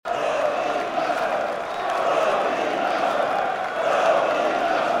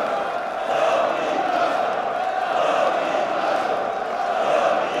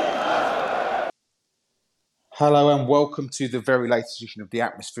Hello and welcome to the very latest edition of The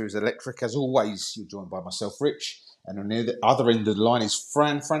Atmosphere is Electric. As always, you're joined by myself, Rich, and on the other end of the line is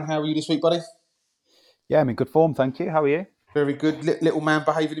Fran. Fran, how are you this week, buddy? Yeah, I'm in good form, thank you. How are you? Very good. Little man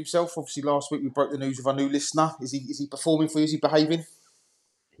behaving himself. Obviously, last week we broke the news of our new listener. Is he performing for you? Is he behaving?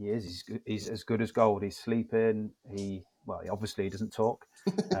 He is. He's as good as gold. He's sleeping. He obviously he doesn't talk.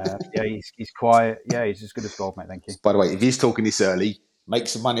 He's quiet. Yeah, he's as good as gold, mate. Thank you. By the way, if he's talking this early, make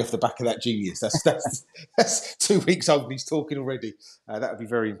some money off the back of that genius. That's 2 weeks old and he's talking already. That would be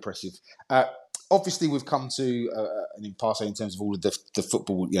very impressive. Obviously, we've come to an impasse in terms of all of the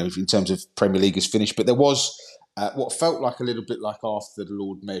football, in terms of Premier League is finished. But there was what felt like a little bit like after the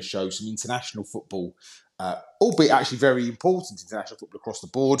Lord Mayor show, some international football, albeit actually very important international football across the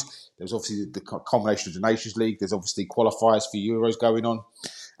board. There was obviously the combination of the Nations League. There's obviously qualifiers for Euros going on.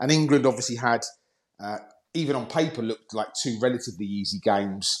 And England obviously had, even on paper, looked like two relatively easy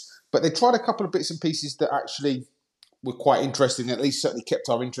games. But they tried a couple of bits and pieces that actually were quite interesting, at least certainly kept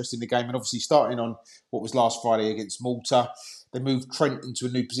our interest in the game. And obviously starting on what was last Friday against Malta, they moved Trent into a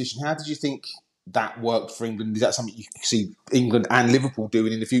new position. How did you think that worked for England? Is that something you can see England and Liverpool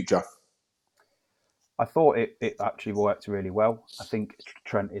doing in the future? I thought it actually worked really well. I think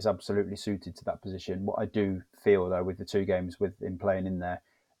Trent is absolutely suited to that position. What I do feel, though, with the two games with him playing in there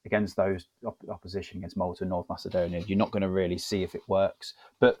against those opposition, against Malta and North Macedonia, you're not going to really see if it works.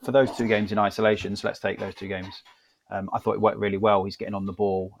 But for those two games in isolation, so let's take those two games. I thought it worked really well. He's getting on the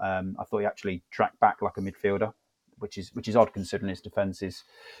ball. I thought he actually tracked back like a midfielder, which is odd considering his defence is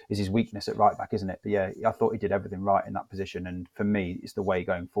his weakness at right back, isn't it? But yeah, I thought he did everything right in that position. And for me, it's the way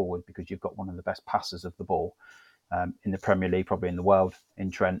going forward because you've got one of the best passers of the ball in the Premier League, probably in the world,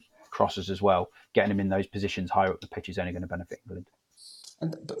 in Trent, crosses as well. Getting him in those positions higher up the pitch is only going to benefit England.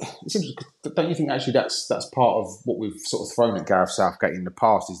 But don't you think actually that's part of what we've sort of thrown at Gareth Southgate in the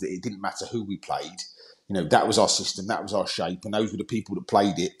past is that it didn't matter who we played. That was our system, that was our shape, and those were the people that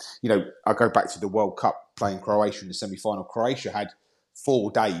played it. I go back to the World Cup playing Croatia in the semi-final. Croatia had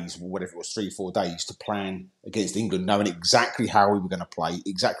 4 days, or whatever it was, 3-4 days to plan against England, knowing exactly how we were going to play,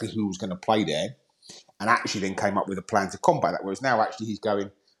 exactly who was going to play there, and actually then came up with a plan to combat that. Whereas now actually he's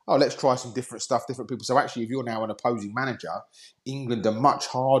going, let's try some different stuff, different people. So actually, if you're now an opposing manager, England are much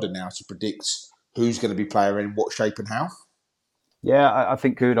harder now to predict who's going to be playing in what shape and how. Yeah, I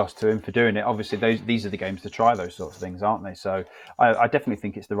think kudos to him for doing it. Obviously, these are the games to try those sorts of things, aren't they? So I definitely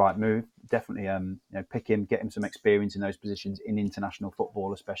think it's the right move. Definitely, pick him, get him some experience in those positions in international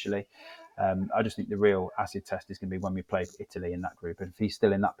football, especially. I just think the real acid test is going to be when we play Italy in that group. And if he's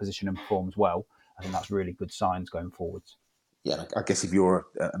still in that position and performs well, I think that's really good signs going forwards. Yeah, I guess if you're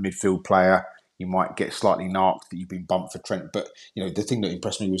a midfield player, you might get slightly narked that you've been bumped for Trent. But the thing that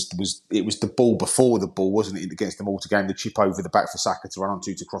impressed me was it was the ball before the ball, wasn't it? Against the Malta game, the chip over the back for Saka to run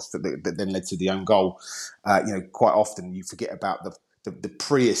onto to cross that then led to the own goal. Quite often you forget about the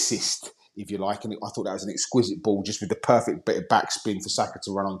pre-assist, if you like, and I thought that was an exquisite ball, just with the perfect bit of backspin for Saka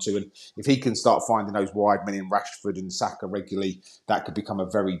to run onto. And if he can start finding those wide men in Rashford and Saka regularly, that could become a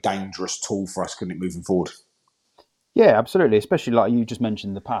very dangerous tool for us, couldn't it, moving forward? Yeah, absolutely. Especially like you just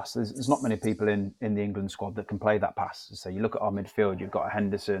mentioned the pass. There's not many people in the England squad that can play that pass. So you look at our midfield, you've got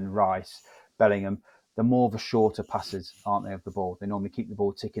Henderson, Rice, Bellingham. They're more of the shorter passes, aren't they, of the ball? They normally keep the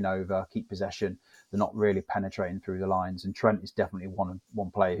ball ticking over, keep possession. They're not really penetrating through the lines. And Trent is definitely one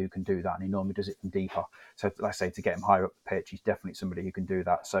player who can do that. And he normally does it from deeper. So like I say, to get him higher up the pitch, he's definitely somebody who can do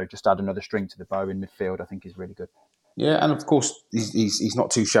that. So just add another string to the bow in midfield, I think is really good. Yeah, and of course, he's not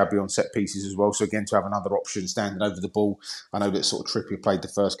too shabby on set pieces as well. So again, to have another option standing over the ball. I know that sort of Trippier played the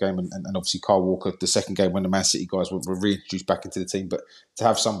first game and obviously Kyle Walker the second game when the Man City guys were reintroduced back into the team. But to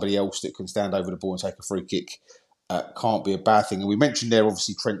have somebody else that can stand over the ball and take a free kick can't be a bad thing. And we mentioned there,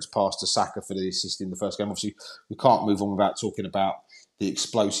 obviously, Trent's pass to Saka for the assist in the first game. Obviously, we can't move on without talking about the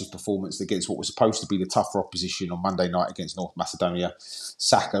explosive performance against what was supposed to be the tougher opposition on Monday night against North Macedonia.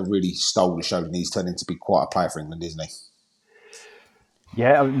 Saka really stole the show and he's turned into be quite a player for England, isn't he?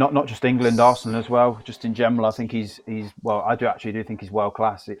 Yeah, not just England, Arsenal as well. Just in general, I think he's well. I do think he's world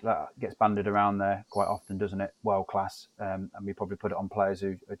class. That gets banded around there quite often, doesn't it? World class, and we probably put it on players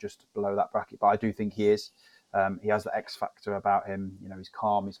who are just below that bracket. But I do think he is. He has the X factor about him. He's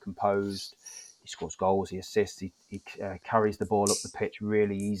calm, he's composed. He scores goals, he assists, he carries the ball up the pitch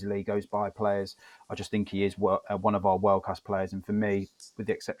really easily, goes by players. I just think he is one of our world-class players. And for me, with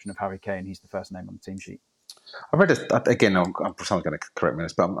the exception of Harry Kane, he's the first name on the team sheet. I read, again, someone's going to correct me on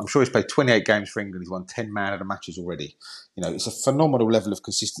this, but I'm sure he's played 28 games for England. He's won 10 man of the matches already. It's a phenomenal level of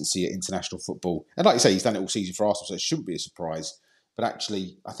consistency at international football. And like you say, he's done it all season for Arsenal, so it shouldn't be a surprise. But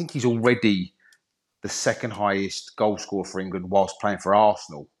actually, I think he's already the second highest goal scorer for England whilst playing for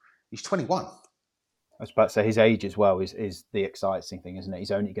Arsenal. He's 21. I was about to say his age as well is the exciting thing, isn't it? He's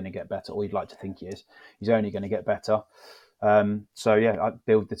only going to get better, or you'd like to think he is. He's only going to get better. So yeah, I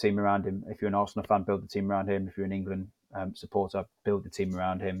build the team around him. If you're an Arsenal fan, build the team around him. If you're an England supporter, build the team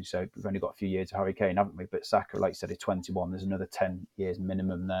around him. So we've only got a few years of Harry Kane, haven't we? But Saka, like you said, is 21. There's another 10 years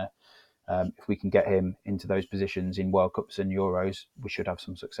minimum there. If we can get him into those positions in World Cups and Euros, we should have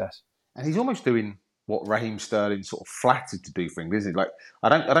some success. And he's almost doing what Raheem Sterling sort of flattered to do for England, isn't it? Like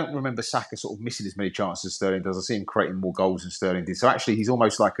I don't remember Saka sort of missing as many chances as Sterling does. I see him creating more goals than Sterling did. So actually, he's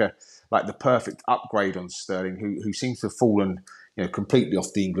almost like the perfect upgrade on Sterling, who seems to have fallen completely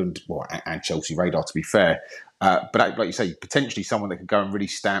off the England and Chelsea radar, to be fair. But like you say, potentially someone that could go and really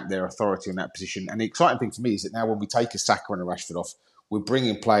stamp their authority on that position. And the exciting thing for me is that now when we take a Saka and a Rashford off, we're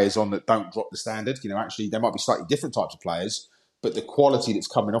bringing players on that don't drop the standard. Actually, there might be slightly different types of players, but the quality that's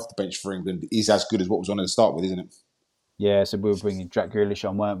coming off the bench for England is as good as what was on at the start with, isn't it? Yeah, so we were bringing Jack Grealish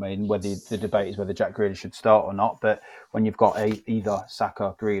on, weren't we? And whether the debate is whether Jack Grealish should start or not. But when you've got either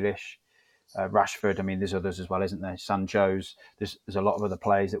Saka, Grealish, Rashford, I mean, there's others as well, isn't there? Sancho's, there's a lot of other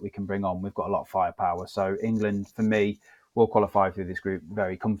players that we can bring on. We've got a lot of firepower. So England, for me, will qualify through this group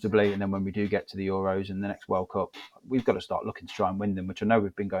very comfortably. And then when we do get to the Euros and the next World Cup, we've got to start looking to try and win them, which I know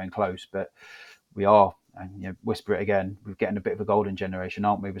we've been going close, but we are, and whisper it again, we're getting a bit of a golden generation,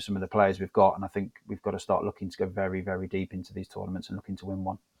 aren't we, with some of the players we've got? And I think we've got to start looking to go very, very deep into these tournaments and looking to win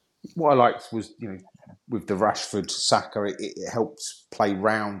one. What I liked was, with the Rashford Saka, it helped play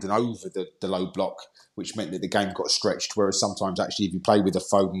round and over the low block, which meant that the game got stretched. Whereas sometimes, actually, if you play with a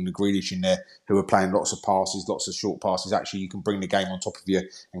Foden and a Grealish in there who are playing lots of passes, lots of short passes, actually you can bring the game on top of you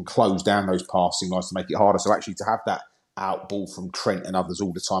and close down those passing lines to make it harder. So actually to have that out ball from Trent and others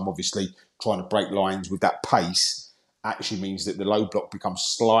all the time, obviously trying to break lines with that pace, actually means that the low block becomes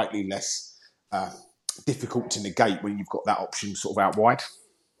slightly less difficult to negate when you've got that option sort of out wide.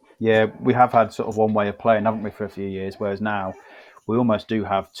 Yeah, we have had sort of one way of playing, haven't we, for a few years, whereas now we almost do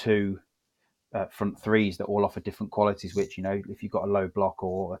have two front threes that all offer different qualities, which, if you've got a low block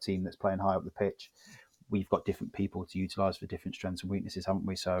or a team that's playing high up the pitch, we've got different people to utilise for different strengths and weaknesses, haven't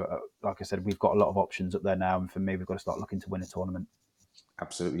we? So, like I said, we've got a lot of options up there now, and for me, we've got to start looking to win a tournament.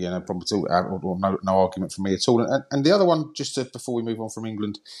 Absolutely, yeah, no problem at all. No argument from me at all. And the other one, before we move on from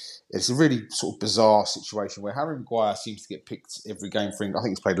England, it's a really sort of bizarre situation where Harry Maguire seems to get picked every game for England. I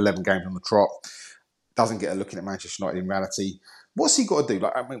think he's played 11 games on the trot. Doesn't get a look in at Manchester United in reality. What's he got to do?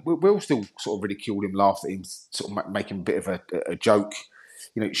 We'll still sort of ridicule him, laugh at him, sort of make him a bit of a joke.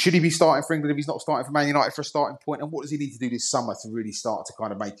 Should he be starting for England if he's not starting for Man United for a starting point? And what does he need to do this summer to really start to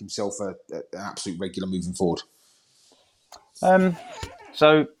kind of make himself an absolute regular moving forward?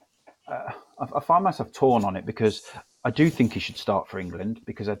 So I find myself torn on it because I do think he should start for England,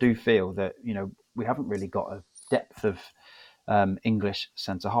 because I do feel that, we haven't really got a depth of English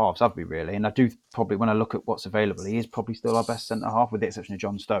centre-halves, have we really? And I do probably, when I look at what's available, he is probably still our best centre-half with the exception of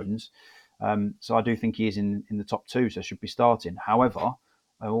John Stones. So I do think he is in the top two, so should be starting. However,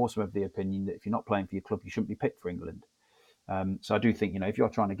 I also have the opinion that if you're not playing for your club, you shouldn't be picked for England. So I do think, if you're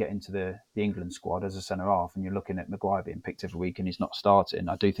trying to get into the England squad as a centre-half and you're looking at Maguire being picked every week and he's not starting,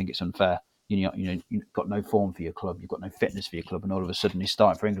 I do think it's unfair. You've got no form for your club, you've got no fitness for your club, and all of a sudden he's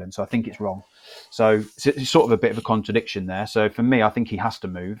starting for England. So I think it's wrong. So it's sort of a bit of a contradiction there. So for me, I think he has to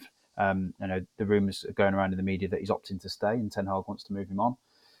move. The rumours are going around in the media that he's opting to stay and Ten Hag wants to move him on.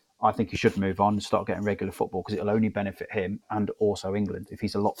 I think he should move on and start getting regular football, because it'll only benefit him and also England. If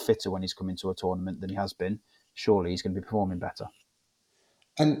he's a lot fitter when he's coming to a tournament than he has been, surely he's going to be performing better.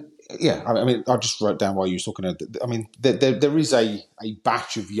 And yeah, I mean, I just wrote down while you were talking. I mean, there is a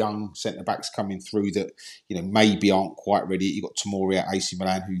batch of young centre backs coming through that maybe aren't quite ready. You've got Tomori at AC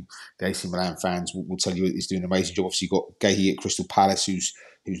Milan, who the AC Milan fans will tell you is doing an amazing job. Obviously, you've got Guehi at Crystal Palace, who's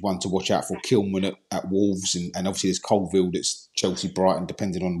one to watch out for. Kilman at Wolves, and obviously there's Colville that's Chelsea, Brighton,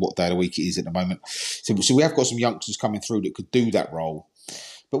 depending on what day of the week it is at the moment. So we have got some youngsters coming through that could do that role.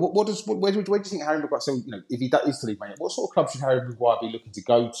 But where do you think Harry Maguire? So if he is to leave Man United, what sort of club should Harry Maguire be looking to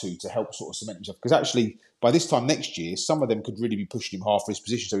go to help sort of cement himself? Because actually, by this time next year, some of them could really be pushing him hard for his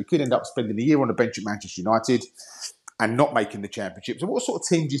position. So he could end up spending a year on the bench at Manchester United and not making the Championship. So what sort of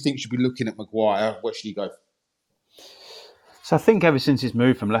team do you think should be looking at Maguire? Where should he go? So I think ever since his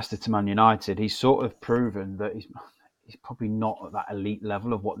move from Leicester to Man United, he's sort of proven that he's probably not at that elite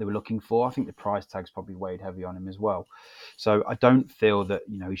level of what they were looking for. I think the price tag's probably weighed heavy on him as well. So I don't feel that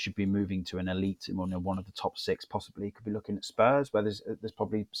he should be moving to an elite, one of the top six. Possibly he could be looking at Spurs, where there's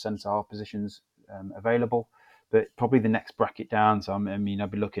probably centre half positions available, but probably the next bracket down. So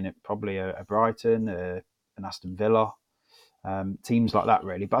I'd be looking at probably a Brighton, an Aston Villa, teams like that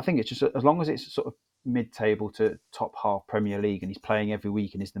really. But I think it's just as long as it's sort of mid-table to top half Premier League and he's playing every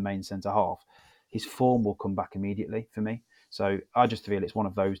week and is the main centre half, his form will come back immediately for me. So I just feel it's one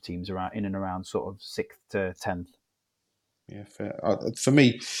of those teams around in and around sort of 6th to 10th. Yeah, fair. For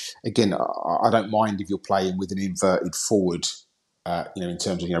me, again, I don't mind if you're playing with an inverted forward. In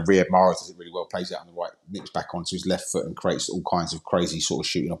terms of Riyad Mahrez does it really well, plays it on the right, nips back onto his left foot and creates all kinds of crazy sort of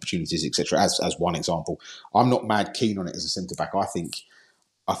shooting opportunities, etc. As one example, I'm not mad keen on it as a centre back. I think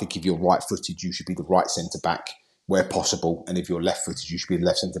if you're right-footed, you should be the right centre-back where possible. And if you're left-footed, you should be the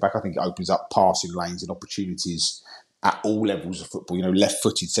left centre-back. I think it opens up passing lanes and opportunities at all levels of football.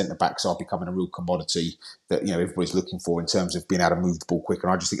 Left-footed centre-backs are becoming a real commodity that, everybody's looking for in terms of being able to move the ball quicker.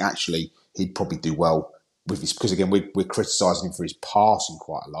 And I just think actually he'd probably do well with this because, again, we're criticising him for his passing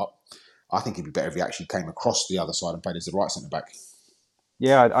quite a lot. I think it'd be better if he actually came across the other side and played as the right centre-back.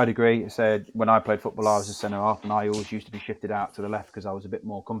 Yeah, I'd agree. So when I played football, I was a centre half, and I always used to be shifted out to the left because I was a bit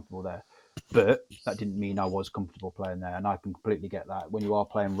more comfortable there. But that didn't mean I was comfortable playing there, and I can completely get that. When you are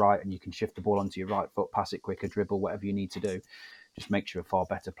playing right and you can shift the ball onto your right foot, pass it quicker, dribble, whatever you need to do, just makes you a far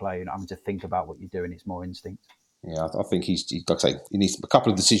better player. You're not having to think about what you're doing; it's more instinct. Yeah, I think he's like I say, he needs a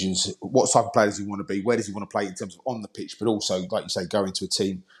couple of decisions. What type of player does he want to be? Where does he want to play in terms of on the pitch, but also, like you say, go into a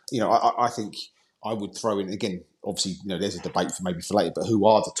team. I think I would throw in again. Obviously, there's a debate for later, but who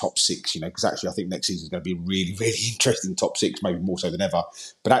are the top six? Because actually, I think next season is going to be a really, really interesting top six, maybe more so than ever.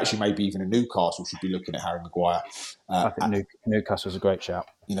 But actually, maybe even a Newcastle should be looking at Harry Maguire. I think Newcastle's a great shout.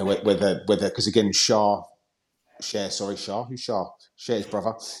 Whether because again, Shah. Who's Shah? Cher's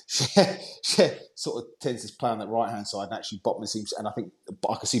brother. Cher sort of tends to play on that right-hand side, and actually Botman seems, and I think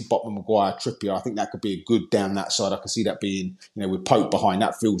I can see Botman, Maguire, Trippier. I think that could be a good down that side. I can see that being, with Pope behind,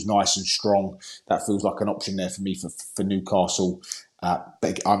 that feels nice and strong. That feels like an option there for me for Newcastle.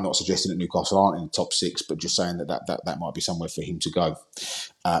 But I'm not suggesting that Newcastle aren't in the top six, but just saying that might be somewhere for him to go.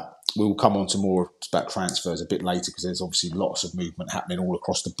 We will come on to more about transfers a bit later because there's obviously lots of movement happening all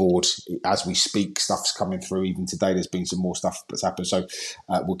across the board. As we speak, stuff's coming through. Even today, there's been some more stuff that's happened. So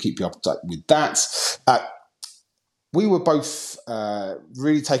we'll keep you up to date with that. We were both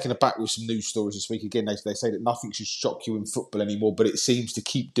really taken aback with some news stories this week. Again, they say that nothing should shock you in football anymore, but it seems to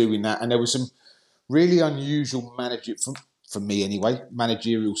keep doing that. And there was some really unusual for me anyway,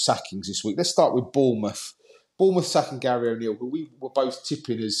 managerial sackings this week. Let's start with Bournemouth. Bournemouth sacking Gary O'Neill, who we were both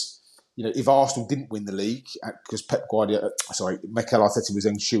tipping as, if Arsenal didn't win the league, because Mikel Arteta was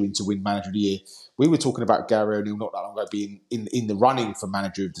then shooing to win Manager of the Year. We were talking about Gary O'Neill not that long ago being in the running for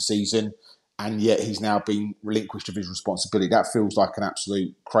Manager of the Season, and yet he's now been relinquished of his responsibility. That feels like an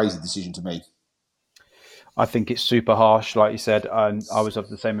absolute crazy decision to me. I think it's super harsh, like you said. I was of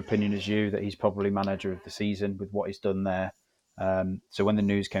the same opinion as you that he's probably Manager of the Season with what he's done there. So when the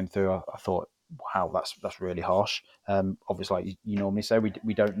news came through, I thought, wow, that's really harsh. Obviously, like you normally say,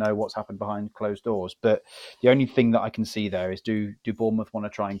 we don't know what's happened behind closed doors. But the only thing that I can see there is do Bournemouth want to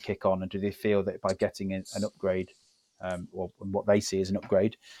try and kick on, and do they feel that by getting an upgrade, or what they see as an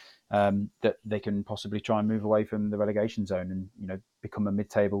upgrade, that they can possibly try and move away from the relegation zone and become a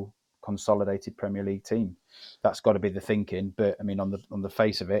mid-table consolidated Premier League team? That's got to be the thinking. But I mean, on the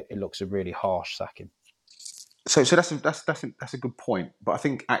face of it, it looks a really harsh sacking. So that's a good point. But I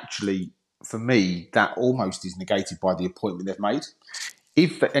think actually, for me, that almost is negated by the appointment they've made.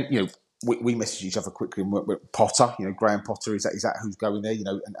 We messaged each other quickly and we're Potter, Graham Potter, is that who's going there?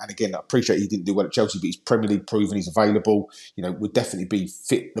 And again, I appreciate he didn't do well at Chelsea, but he's Premier League proven, he's available. Would definitely be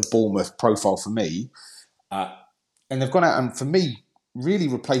fit the Bournemouth profile for me. And they've gone out and for me really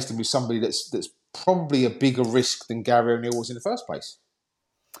replaced him with somebody that's probably a bigger risk than Gary O'Neill was in the first place.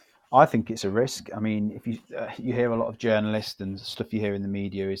 I think it's a risk. I mean, if you hear a lot of journalists and stuff you hear in the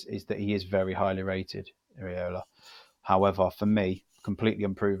media is that he is very highly rated, Iraola. However, for me, completely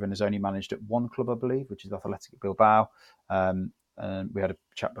unproven, has only managed at one club, I believe, which is Athletic Bilbao. And we had a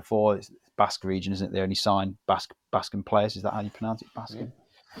chat before. It's Basque region, isn't it? They only sign Basque players. Is that how you pronounce it, Basque?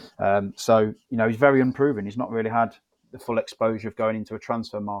 Yeah. So he's very unproven. He's not really had the full exposure of going into a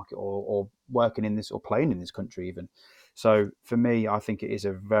transfer market or working in this or playing in this country even. So for me, I think it is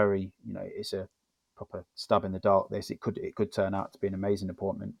a very, it's a proper stab in the dark. It could turn out to be an amazing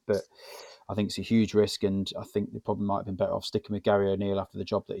appointment, but I think it's a huge risk, and I think they probably might have been better off sticking with Gary O'Neill after the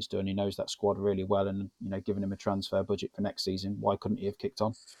job that he's done. He knows that squad really well, and giving him a transfer budget for next season. Why couldn't he have kicked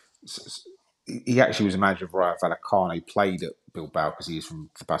on? He actually was a manager of Rayo Vallecano. He played at Bilbao because he is from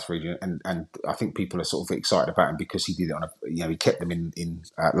the Basque region, and I think people are sort of excited about him because he did it on he kept them in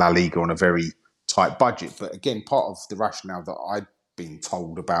La Liga on a very tight budget. But again, part of the rationale that I'd been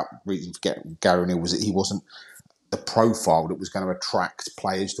told about reason for getting Gary O'Neill was that he wasn't the profile that was going to attract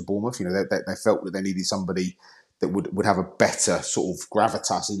players to Bournemouth. They felt that they needed somebody that would have a better sort of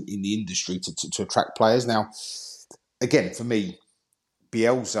gravitas in the industry to attract players. Now, again, for me,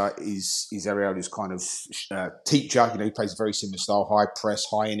 Bielsa is Ariela's kind of teacher. You know, he plays a very similar style, high press,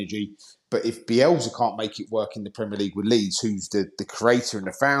 high energy. But if Bielsa can't make it work in the Premier League with Leeds, who's the creator and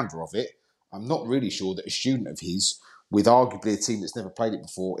the founder of it, I'm not really sure that a student of his, with arguably a team that's never played it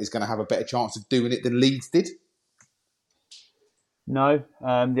before, is going to have a better chance of doing it than Leeds did. No,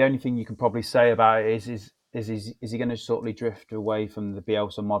 the only thing you can probably say about it is he going to sort of drift away from the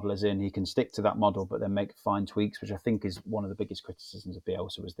Bielsa model, as in he can stick to that model but then make fine tweaks, which I think is one of the biggest criticisms of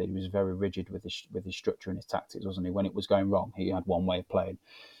Bielsa, was that he was very rigid with his structure and his tactics, wasn't he? When it was going wrong, he had one way of playing.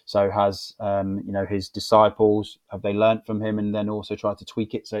 So has his disciples, have they learnt from him and then also tried to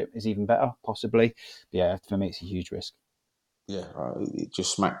tweak it so it is even better, possibly? But yeah, for me it's a huge risk. Yeah, it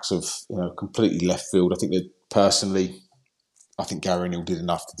just smacks of completely left field. I think that personally, I think Gary O'Neill did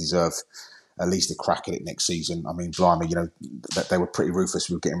enough to deserve at least a crack at it next season. I mean, blimey, that they were pretty ruthless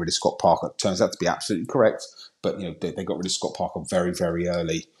with getting rid of Scott Parker. It turns out to be absolutely correct, but they got rid of Scott Parker very, very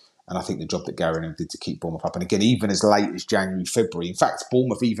early. And I think the job that Gary O'Neill did to keep Bournemouth up, and again, even as late as January, February. In fact,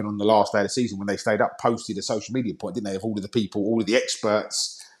 Bournemouth, even on the last day of the season when they stayed up, posted a social media point, didn't they, of all of the people, all of the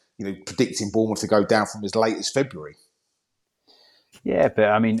experts, predicting Bournemouth to go down from as late as February. Yeah, but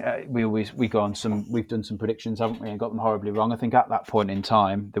I mean, we've done some predictions, haven't we, and got them horribly wrong. I think at that point in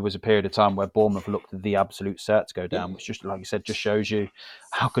time, there was a period of time where Bournemouth looked the absolute cert to go down, which just, like you said, just shows you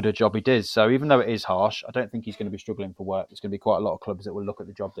how good a job he did. So even though it is harsh, I don't think he's going to be struggling for work. There's going to be quite a lot of clubs that will look at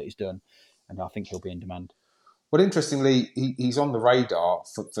the job that he's done, and I think he'll be in demand. Well, interestingly, he's on the radar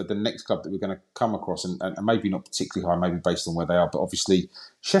for the next club that we're going to come across, and maybe not particularly high, maybe based on where they are, but obviously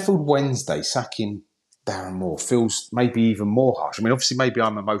Sheffield Wednesday sacking Darren Moore feels maybe even more harsh. I mean, obviously, maybe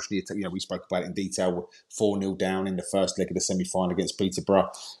I'm emotionally... we spoke about it in detail. 4-0 down in the first leg of the semi-final against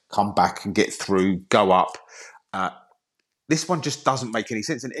Peterborough. Come back and get through, go up. This one just doesn't make any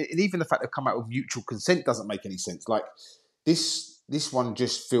sense. And even the fact they've come out with mutual consent doesn't make any sense. Like, this one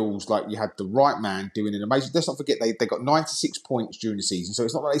just feels like you had the right man doing an amazing... Let's not forget, they got 96 points during the season, so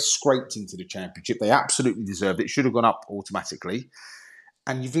it's not like they scraped into the Championship. They absolutely deserved it. Should have gone up automatically.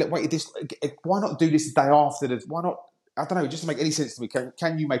 And you've waited this... Why not do this the day after? Why not... I don't know, it doesn't make any sense to me.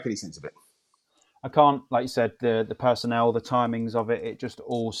 Can you make any sense of it? I can't, like you said, the personnel, the timings of it just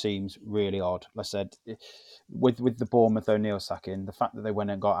all seems really odd. Like I said, with the Bournemouth O'Neill sacking, the fact that they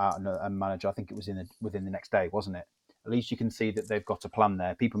went and got out a manager, I think it was within the next day, wasn't it? At least you can see that they've got a plan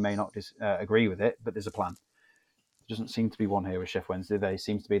there. People may not agree with it, but there's a plan. There doesn't seem to be one here with Sheff Wednesday. There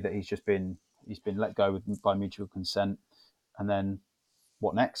seems to be that he's been let go by mutual consent, and then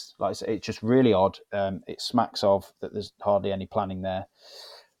what next? Like I said, it's just really odd. It smacks of that there's hardly any planning there,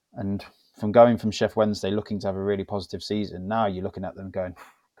 and from going from Sheff Wednesday looking to have a really positive season, now you're looking at them going,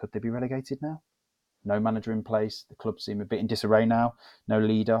 could they be relegated now? No manager in place. The club seem a bit in disarray now. No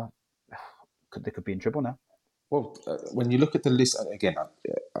leader. They could be in trouble now. Well, when you look at the list, again,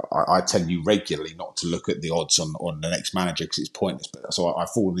 I tell you regularly not to look at the odds on the next manager because it's pointless. But so I've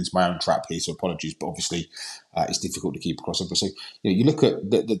fallen into my own trap here, so apologies. But obviously, it's difficult to keep across. So you look at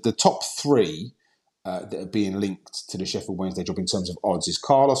the top three that are being linked to the Sheffield Wednesday job in terms of odds is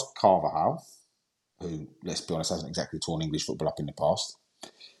Carlos Carvajal, who, let's be honest, hasn't exactly torn English football up in the past,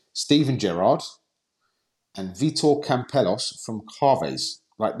 Steven Gerrard, and Vitor Campellos from Carves.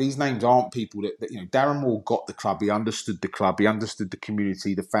 Like, these names aren't people that Darren Moore got the club. He understood the club. He understood the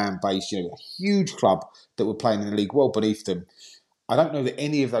community, the fan base. A huge club that were playing in the league well beneath them. I don't know that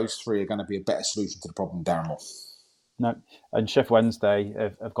any of those three are going to be a better solution to the problem than Darren Moore. No, and Sheff Wednesday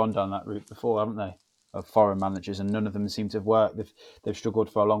have gone down that route before, haven't they? Of foreign managers, and none of them seem to have worked. They've struggled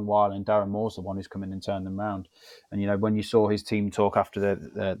for a long while, and Darren Moore's the one who's come in and turned them round. And when you saw his team talk after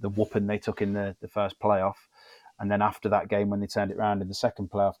the whooping they took in the first playoff, and then after that game when they turned it round in the second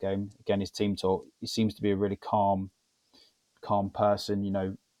playoff game, again his team talk, he seems to be a really calm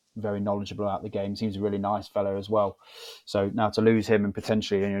person. Very knowledgeable about the game. Seems a really nice fella as well. So now to lose him and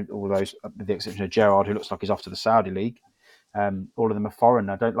potentially all those, with the exception of Gerrard, who looks like he's off to the Saudi league. All of them are foreign.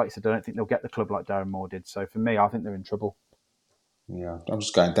 I don't think they'll get the club like Darren Moore did. So for me, I think they're in trouble. Yeah, I'm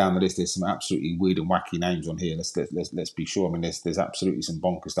just going down the list. There's some absolutely weird and wacky names on here. Let's be sure. I mean, there's absolutely some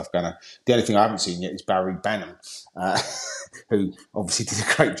bonkers stuff going on. The only thing I haven't seen yet is Barry Banham, who obviously did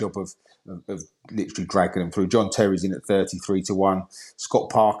a great job of literally dragging them through. John Terry's in at 33-1. Scott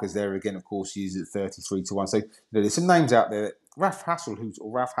Parker's there again. Of course, he's at 33-1. So there's some names out there. Ralph Hasselhoff,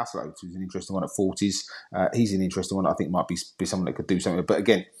 who's an interesting one at 40s. He's an interesting one. I think might be someone that could do something. But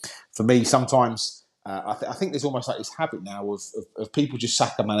again, for me, sometimes I think there's almost like this habit now of people just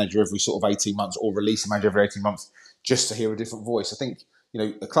sack a manager every sort of 18 months or release a manager every 18 months just to hear a different voice. I think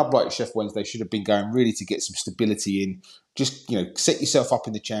a club like Sheff Wednesday should have been going really to get some stability in. Just set yourself up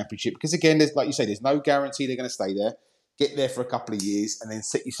in the Championship because again, like you say, there's no guarantee they're going to stay there. get there for a couple of years, and then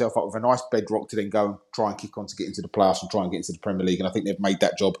set yourself up with a nice bedrock to then go and try and kick on to get into the playoffs and try and get into the Premier League. And I think they've made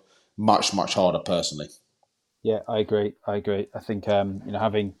that job much, much harder personally. Yeah, I agree. I think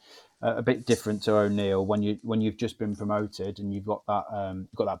having a bit different to O'Neill when you've just been promoted and you've got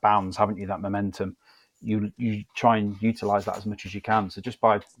that bounce, haven't you? That momentum. You try and utilise that as much as you can. So just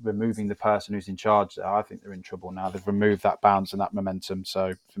by removing the person who's in charge, I think they're in trouble now. They've removed that bounce and that momentum.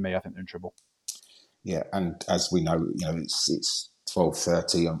 So for me, I think they're in trouble. Yeah, and as we know, it's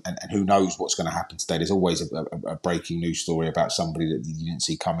 12:30, and who knows what's going to happen today. There's always a breaking news story about somebody that you didn't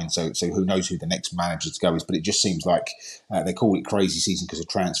see coming. So who knows who the next manager to go is? But it just seems like they call it crazy season because of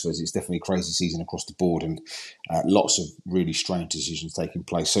transfers. It's definitely a crazy season across the board, and lots of really strange decisions taking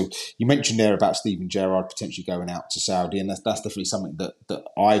place. So you mentioned there about Steven Gerrard potentially going out to Saudi, and that's definitely something that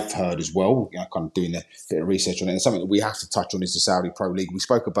I've heard as well. Kind of doing a bit of research on it, and something that we have to touch on is the Saudi Pro League. We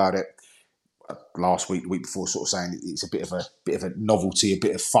spoke about it last week, the week before, sort of saying it's a bit of a novelty, a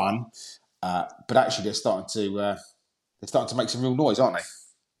bit of fun, but actually they're starting to make some real noise, aren't they?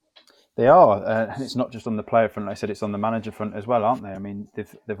 They are, and it's not just on the player front. Like I said, it's on the manager front as well, aren't they? I mean,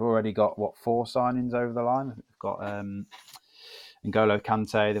 they've already got 4 signings over the line. They've got N'Golo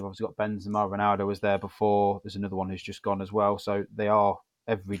Kante. They've obviously got Benzema. Ronaldo was there before. There's another one who's just gone as well. So they are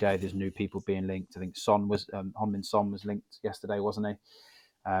every day. There's new people being linked. I think Heung-min Son was linked yesterday, wasn't he?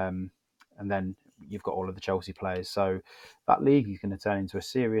 And then you've got all of the Chelsea players. So that league is going to turn into a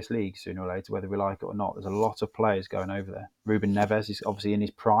serious league sooner or later, whether we like it or not. There's a lot of players going over there. Ruben Neves is obviously in his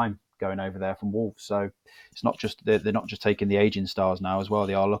prime going over there from Wolves. So it's not just they're not just taking the aging stars now as well.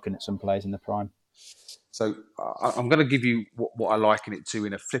 They are looking at some players in the prime. So I'm going to give you what I liken it to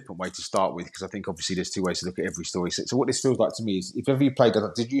in a flippant way to start with, because I think obviously there's 2 ways to look at every story. So what this feels like to me is, if ever you played,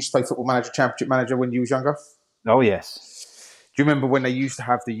 did you used to play Football Manager, Championship Manager when you was younger? Oh, yes. Do you remember when they used to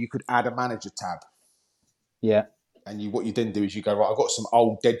have you could add a manager tab? Yeah. And what you then do is you go, right, I've got some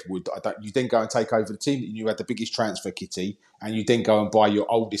old deadwood that I don't. You then go and take over the team that you had the biggest transfer kitty, and you then go and buy your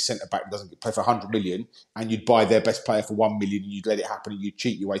oldest centre back that doesn't play for 100 million, and you'd buy their best player for 1 million, and you'd let it happen, and you'd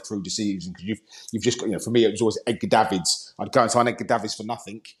cheat your way through the season because you've just got, for me it was always Edgar Davids. I'd go and sign Edgar Davids for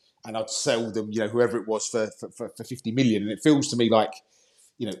nothing, and I'd sell them, whoever it was for 50 million, and it feels to me like,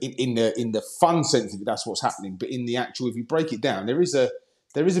 in the fun sense of it, that's what's happening, but in the actual, if you break it down, there is a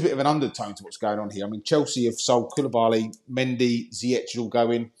bit of an undertone to what's going on here. I mean, Chelsea have sold Koulibaly, Mendy, Ziyech all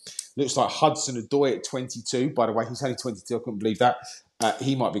going. Looks like Hudson-Odoi at 22. By the way, he's only 22. I couldn't believe that.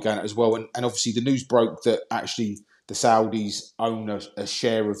 He might be going out as well. And obviously the news broke that actually the Saudis own a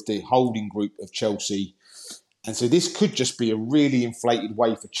share of the holding group of Chelsea. And so this could just be a really inflated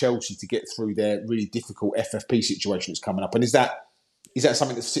way for Chelsea to get through their really difficult FFP situation that's coming up. And is that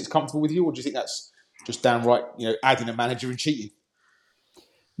something that sits comfortable with you, or do you think that's just downright, adding a manager and cheating?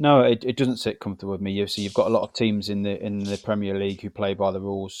 No, it doesn't sit comfortable with me. So you've got a lot of teams in the Premier League who play by the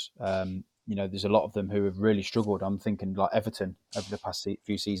rules. There's a lot of them who have really struggled. I'm thinking like Everton over the past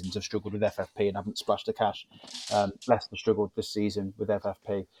few seasons have struggled with FFP and haven't splashed the cash. Leicester struggled this season with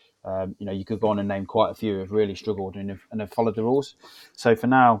FFP. You could go on and name quite a few who have really struggled and have followed the rules. So for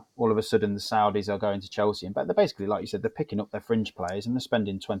now, all of a sudden, the Saudis are going to Chelsea. And they're basically, like you said, they're picking up their fringe players and they're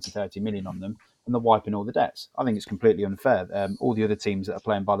spending 20, 30 million on them and they're wiping all the debts. I think it's completely unfair. All the other teams that are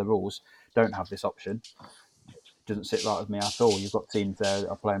playing by the rules don't have this option. It doesn't sit right with me at all. You've got teams there that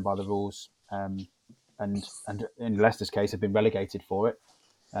are playing by the rules and in Leicester's case have been relegated for it.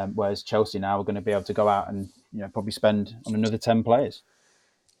 Whereas Chelsea now are going to be able to go out and probably spend on another 10 players.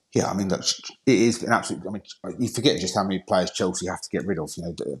 Yeah, I mean, it is an absolute. I mean, you forget just how many players Chelsea have to get rid of.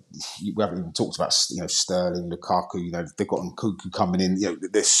 We haven't even talked about Sterling, Lukaku. They've got Nkunku coming in.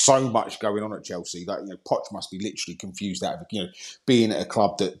 There's so much going on at Chelsea that Poch must be literally confused out of being at a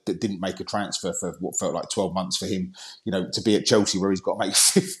club that didn't make a transfer for what felt like 12 months for him. To be at Chelsea where he's got to make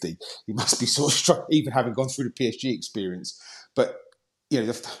 50, he must be sort of struck, even having gone through the PSG experience. But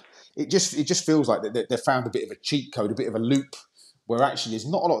it just feels like they found a bit of a cheat code, a bit of a loop, where actually there's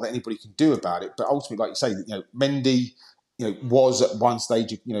not a lot that anybody can do about it. But ultimately, like you say, Mendy, was at one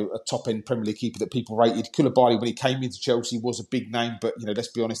stage, a top-end Premier League keeper that people rated. Koulibaly, when he came into Chelsea, was a big name, but let's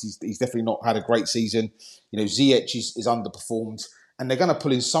be honest, he's definitely not had a great season. Ziyech is underperformed, and they're going to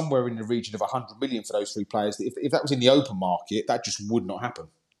pull in somewhere in the region of 100 million for those 3 players. If that was in the open market, that just would not happen.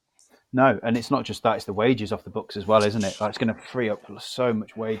 No, and it's not just that; it's the wages off the books as well, isn't it? Like, it's going to free up so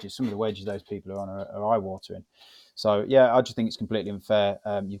much wages. Some of the wages those people are on are eye-watering. So, yeah, I just think it's completely unfair.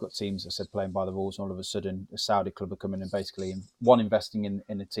 You've got teams, as I said, playing by the rules, and all of a sudden a Saudi club are coming and basically investing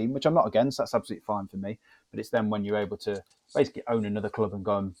in a team, which I'm not against. That's absolutely fine for me. But it's then when you're able to basically own another club and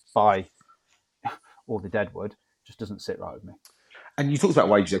go and buy all the deadwood, just doesn't sit right with me. And you talked about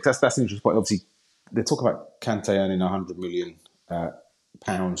wages. That's an interesting point. Obviously, they talk about Kante earning £100 million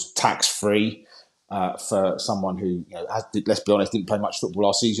tax free for someone who, let's be honest, didn't play much football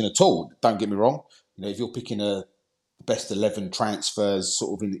last season at all. Don't get me wrong. If you're picking a best 11 transfers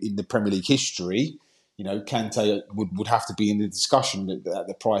sort of in the Premier League history, Kante would have to be in the discussion at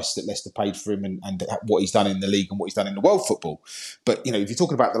the price that Leicester paid for him and what he's done in the league and what he's done in the world football. But, if you're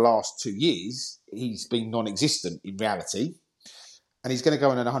talking about the last 2 years, he's been non-existent in reality. And he's going to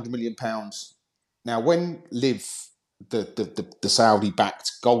go in at £100 million. Now, when Liv, the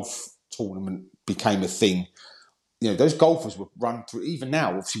Saudi-backed golf tournament became a thing, those golfers were run through, even now,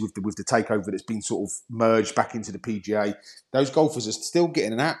 obviously with the takeover that's been sort of merged back into the PGA, those golfers are still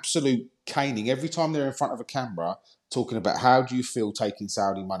getting an absolute caning every time they're in front of a camera talking about how do you feel taking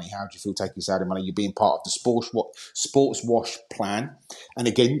Saudi money? How do you feel taking Saudi money? You're being part of the sports wash plan. And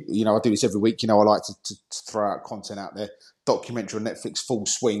again, I do this every week. I like to throw out content out there. Documentary on Netflix, Full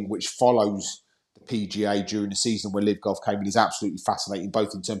Swing, which follows the PGA during the season where Live Golf came in, is absolutely fascinating,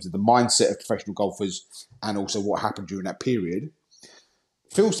 both in terms of the mindset of professional golfers and also what happened during that period.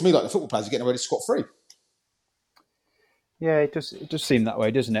 It feels to me like the football players are getting away scot-free. Yeah, it does seem that way,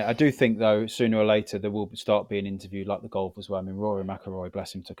 doesn't it? I do think, though, sooner or later there will start being interviewed like the golfers were. I mean, Rory McIlroy,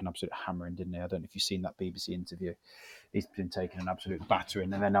 bless him, took an absolute hammering, didn't he? I don't know if you've seen that BBC interview. He's been taking an absolute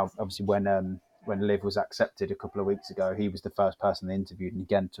battering. And then obviously when Liv was accepted a couple of weeks ago, he was the first person they interviewed and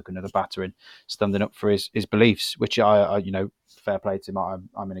again took another battering, standing up for his beliefs, which I fair play to him.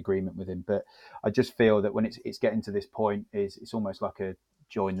 I'm in agreement with him. But I just feel that when it's getting to this point, it's almost like a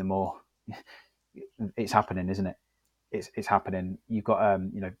join the more. It's happening, isn't it? It's happening. You've got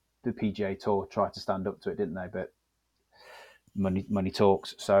the PGA Tour tried to stand up to it, didn't they? But money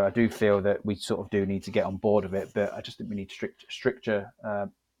talks. So I do feel that we sort of do need to get on board of it. But I just think we need stricter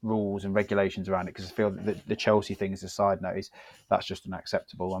rules and regulations around it, because I feel that the Chelsea thing as a side note that's just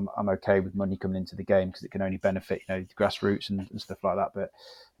unacceptable. I'm okay with money coming into the game because it can only benefit the grassroots and stuff like that, but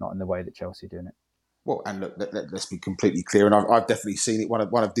not in the way that Chelsea are doing it. Well, and look, let's be completely clear, and I've definitely seen it.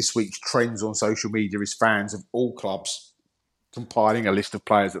 One of this week's trends on social media is fans of all clubs compiling a list of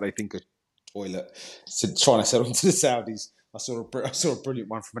players that they think are toilet, trying to sell them to the Saudis. I saw a brilliant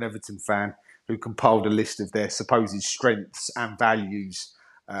one from an Everton fan who compiled a list of their supposed strengths and values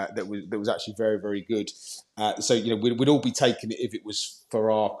that was actually very, very good. So we'd all be taking it if it was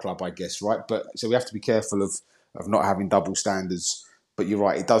for our club, I guess, right? But so we have to be careful of not having double standards. But you're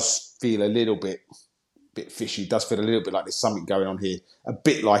right; it does feel a little bit fishy. It does feel a little bit like there's something going on here. A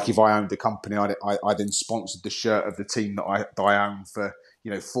bit like if I owned a company, I then sponsored the shirt of the team that I own for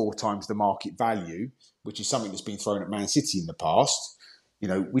 4 times the market value, which is something that's been thrown at Man City in the past.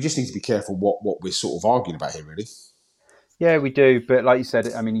 We just need to be careful what we're sort of arguing about here, really. Yeah, we do. But like you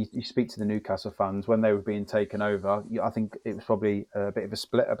said, I mean, you speak to the Newcastle fans when they were being taken over. I think it was probably a bit of a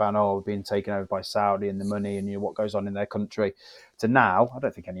split about being taken over by Saudi and the money and what goes on in their country. To now, I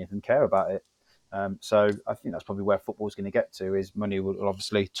don't think any of them care about it. So I think that's probably where football's going to get to, is money will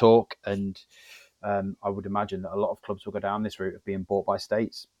obviously talk. And I would imagine that a lot of clubs will go down this route of being bought by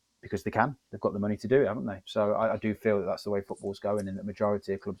states because they can. They've got the money to do it, haven't they? So I do feel that that's the way football's going, and the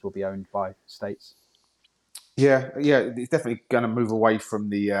majority of clubs will be owned by states. Yeah, it's definitely going to move away from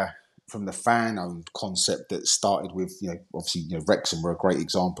the fan-owned concept that started with, obviously, Wrexham were a great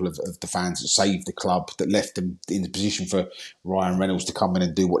example of the fans that saved the club, that left them in the position for Ryan Reynolds to come in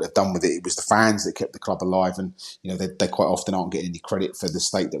and do what they've done with it. It was the fans that kept the club alive, and they quite often aren't getting any credit for the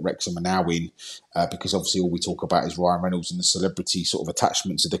state that Wrexham are now in, because obviously all we talk about is Ryan Reynolds and the celebrity sort of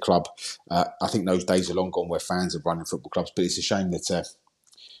attachment to the club. I think those days are long gone where fans are running football clubs, but it's a shame that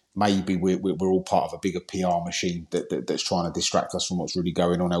maybe we're all part of a bigger PR machine that's trying to distract us from what's really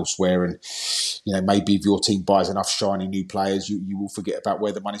going on elsewhere. And maybe if your team buys enough shiny new players, you will forget about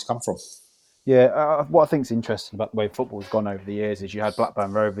where the money's come from. Yeah, what I think is interesting about the way football's gone over the years is you had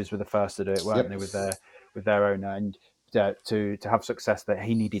Blackburn Rovers were the first to do it, weren't they, with their owner, and to have success that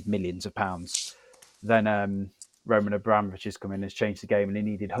he needed millions of pounds. Then Roman Abramovich has come in and has changed the game, and he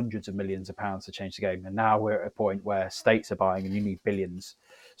needed hundreds of millions of pounds to change the game. And now we're at a point where states are buying, and you need billions.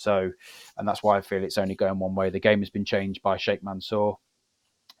 So, and that's why I feel it's only going one way. The game has been changed by Sheikh Mansour.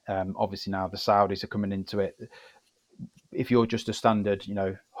 Obviously now the Saudis are coming into it. If you're just a standard,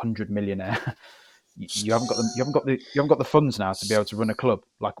 100 millionaire, you haven't got the funds now to be able to run a club.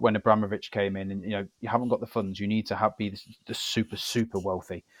 Like when Abramovich came in, and you haven't got the funds. You need to be the super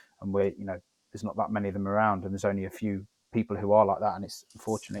wealthy, and there's not that many of them around, and there's only a few people who are like that. And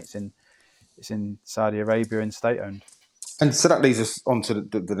unfortunately it's in Saudi Arabia and state owned. And so that leads us on to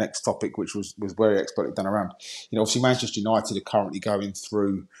the next topic, which was very expertly done around. Obviously Manchester United are currently going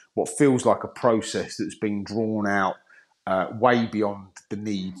through what feels like a process that's been drawn out way beyond the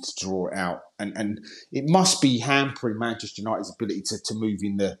need to draw it out, and it must be hampering Manchester United's ability to move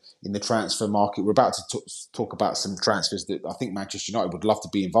in the transfer market. We're about to talk about some transfers that I think Manchester United would love to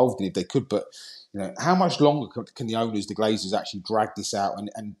be involved in if they could, but how much longer can the owners, the Glazers, actually drag this out?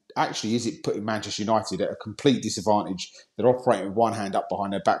 And actually, is it putting Manchester United at a complete disadvantage? They're operating with one hand up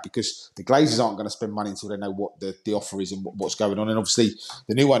behind their back because the Glazers aren't going to spend money until they know what the offer is and what's going on, and obviously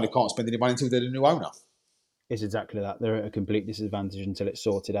the new owner can't spend any money until they're the new owner. It's exactly that. They're at a complete disadvantage until it's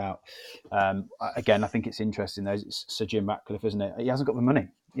sorted out. Again, I think it's interesting though. It's Sir Jim Ratcliffe, isn't it? He hasn't got the money.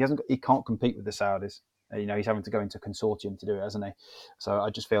 He can't compete with the Saudis. He's having to go into a consortium to do it, hasn't he? So I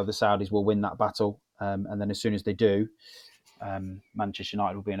just feel the Saudis will win that battle, and then as soon as they do, Manchester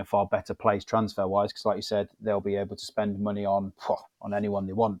United will be in a far better place transfer-wise because, like you said, they'll be able to spend money on anyone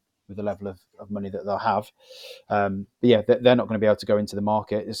they want with the level of money that they'll have. But yeah, they're not going to be able to go into the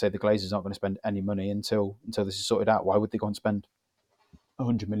market. They say the Glazers aren't going to spend any money until this is sorted out. Why would they go and spend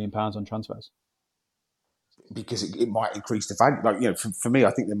 £100 million on transfers? Because it might increase the value. Like, for me,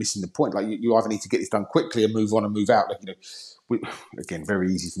 I think they're missing the point. Like, you either need to get this done quickly and move on and move out. Like, again,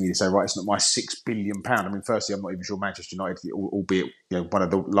 very easy for me to say, right, it's not my £6 billion. I mean, firstly, I'm not even sure Manchester United, albeit one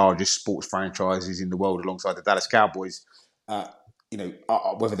of the largest sports franchises in the world alongside the Dallas Cowboys,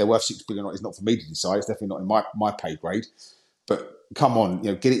 whether they're worth £6 billion or not is not for me to decide. It's definitely not in my pay grade. But come on,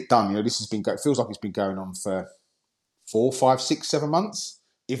 get it done. This has been feels like it's been going on for 4, 5, 6, 7 months,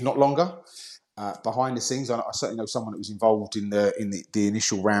 if not longer. Behind the scenes, I certainly know someone that was involved in the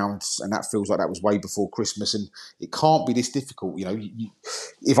initial rounds, and that feels like that was way before Christmas. And it can't be this difficult.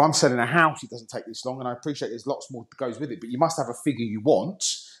 If I'm selling a house, it doesn't take this long, and I appreciate there's lots more that goes with it. But you must have a figure you want.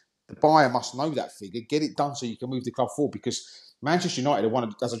 The buyer must know that figure. Get it done so you can move the club forward. Because Manchester United are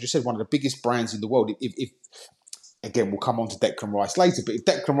as I just said, one of the biggest brands in the world. If again, we'll come on to Declan Rice later, but if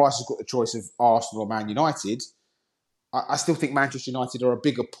Declan Rice has got the choice of Arsenal or Man United, I still think Manchester United are a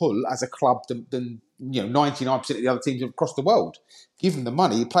bigger pull as a club than 99% of the other teams across the world. Give them the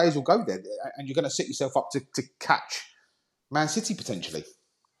money, players will go there, and you're going to set yourself up to catch Man City potentially.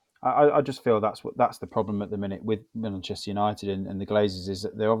 I just feel that's the problem at the minute with Manchester United and the Glazers is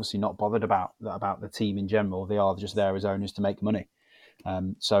that they're obviously not bothered about the team in general. They are just there as owners to make money.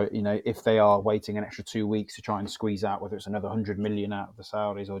 So if they are waiting an extra 2 weeks to try and squeeze out whether it's another 100 million out of the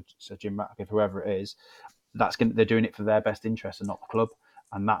Saudis or Sir Jim Ratcliffe, whoever it is. They're doing it for their best interest and not the club,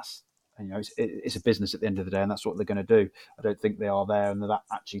 and that's it's a business at the end of the day, and that's what they're going to do. I don't think they are there and they're that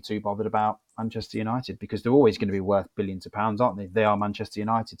actually too bothered about Manchester United because they're always going to be worth billions of pounds, aren't they? They are Manchester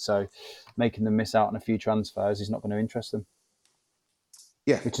United, so making them miss out on a few transfers is not going to interest them.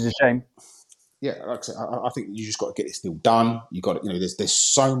 Yeah, which is a shame. Yeah, like I said, I think you just got to get this deal done. You got to, there's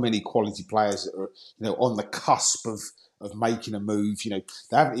so many quality players that are on the cusp of making a move. They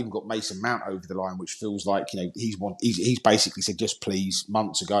haven't even got Mason Mount over the line, which feels like he's basically said just please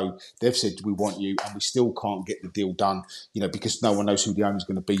months ago. They've said we want you, and we still can't get the deal done. Because no one knows who the owner's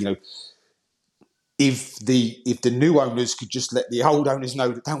going to be. If the new owners could just let the old owners know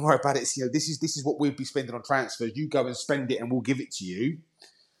that don't worry about it. This is what we'd be spending on transfers. You go and spend it, and we'll give it to you.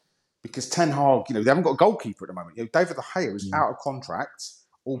 Because Ten Hag, they haven't got a goalkeeper at the moment. David De Gea is out of contract,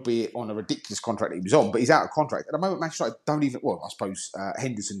 albeit on a ridiculous contract that he was on, but he's out of contract. At the moment, Manchester United don't even... Well, I suppose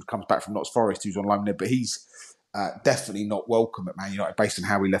Henderson comes back from Notts Forest, who's on loan there, but he's definitely not welcome at Man United based on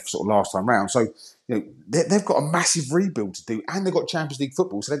how he left sort of last time round. So, they've got a massive rebuild to do, and they've got Champions League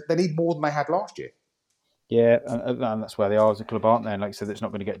football, so they need more than they had last year. Yeah, and that's where they are as a club, aren't they? And like I said, it's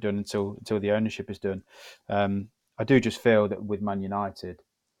not going to get done until the ownership is done. I do just feel that with Man United...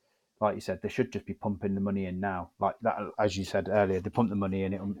 Like you said, they should just be pumping the money in now. Like that, as you said earlier, they pump the money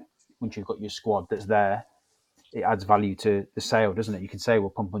in. Once you've got your squad that's there, it adds value to the sale, doesn't it? You can say we'll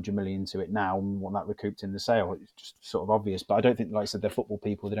pump 100 million into it now and we want that recouped in the sale. It's just sort of obvious. But I don't think, like I said, they're football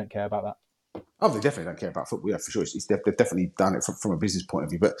people. They don't care about that. Oh, they definitely don't care about football. Yeah, for sure. They've definitely done it from a business point of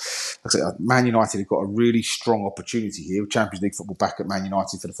view. But like I said, Man United have got a really strong opportunity here. Champions League football back at Man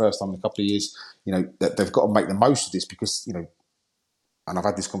United for the first time in a couple of years. That they've got to make the most of this because, and I've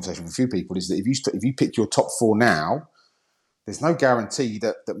had this conversation with a few people, is that if you pick your top four now, there's no guarantee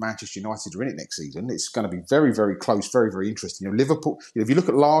that Manchester United are in it next season. It's going to be very, very close, very, very interesting. Liverpool, if you look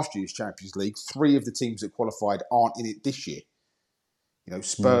at last year's Champions League, 3 of the teams that qualified aren't in it this year.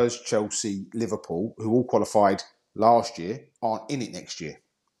 Spurs, Chelsea, Liverpool, who all qualified last year, aren't in it next year.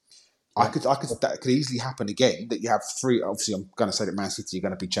 Yeah. That could easily happen again. That you have 3. Obviously, I'm going to say that Man City are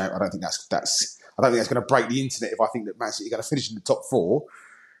going to be champions. I don't think that's going to break the internet if I think that Man City are going to finish in the top 4.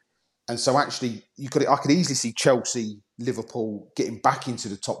 And so, actually, I could easily see Chelsea, Liverpool getting back into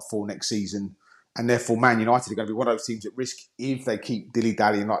the top 4 next season, and therefore Man United are going to be one of those teams at risk if they keep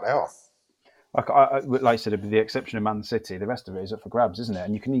dilly-dallying like they are. Like I said, with the exception of Man City, the rest of it is up for grabs, isn't it?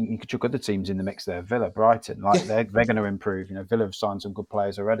 And you can chuck other teams in the mix there. Villa, Brighton, like Yeah, they're going to improve. Villa have signed some good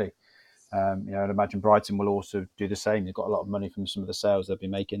players already. I'd imagine Brighton will also do the same. They've got a lot of money from some of the sales they'll be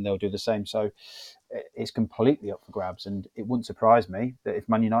making. They'll do the same. So it's completely up for grabs. And it wouldn't surprise me that if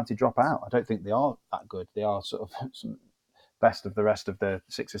Man United drop out, I don't think they are that good. They are sort of some best of the rest of the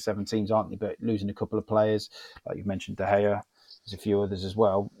 6 or 7 teams, aren't they? But losing a couple of players, like you mentioned, De Gea, there's a few others as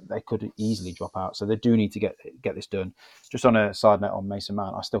well. They could easily drop out, so they do need to get this done. Just on a side note on Mason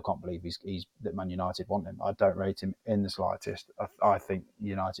Mount, I still can't believe he's that Man United want him. I don't rate him in the slightest. I think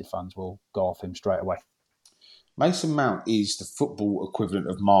United fans will go off him straight away. Mason Mount is the football equivalent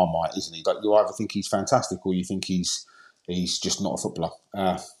of Marmite, isn't he? Like you either think he's fantastic or you think he's just not a footballer.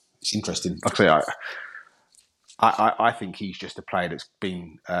 It's interesting. Like I say, I think he's just a player that's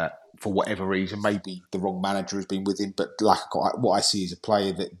been, for whatever reason, maybe the wrong manager has been with him, but what I see is a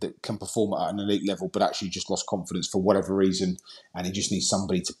player that can perform at an elite level, but actually just lost confidence for whatever reason, and he just needs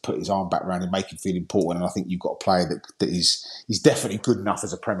somebody to put his arm back around and make him feel important. And I think you've got a player that is definitely good enough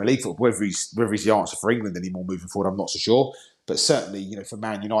as a Premier League footballer. Whether he's the answer for England anymore moving forward, I'm not so sure. But certainly, for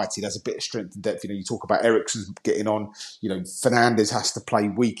Man United, has a bit of strength and depth. You talk about Eriksen's getting on. Fernandes has to play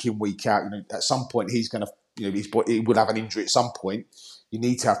week in, week out. At some point, he's going to. He would have an injury at some point. You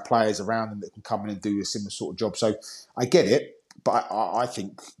need to have players around them that can come in and do a similar sort of job. So I get it, but I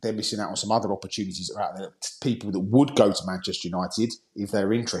think they're missing out on some other opportunities that are out there. People that would go to Manchester United if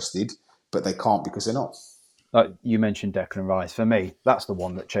they're interested, but they can't because they're not. Like you mentioned Declan Rice. For me, that's the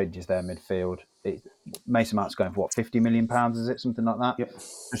one that changes their midfield. Mason Mount's going for what, £50 million, is it? Something like that? Yep.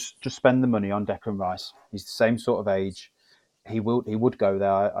 Just spend the money on Declan Rice. He's the same sort of age. He would go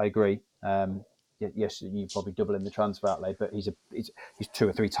there, I agree. Yes, you probably double in the transfer outlay, but he's 2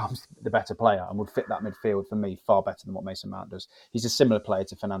 or 3 times the better player and would fit that midfield for me far better than what Mason Mount does. He's a similar player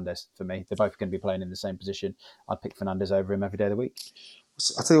to Fernandes for me. They're both going to be playing in the same position. I'd pick Fernandes over him every day of the week.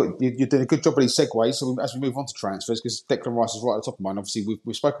 I tell you what, you're doing a good job of these segues. So as we move on to transfers, because Declan Rice is right at the top of mine. Obviously,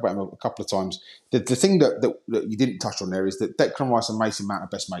 we've spoken about him a couple of times. The thing that you didn't touch on there is that Declan Rice and Mason Mount are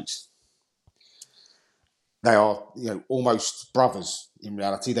best mates. They are, almost brothers in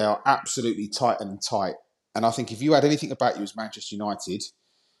reality. They are absolutely tight. And I think if you had anything about you as Manchester United,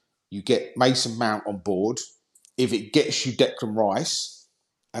 you get Mason Mount on board. If it gets you Declan Rice,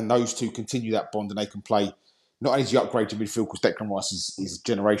 and those two continue that bond and they can play, not only do you upgrade your midfield because Declan Rice is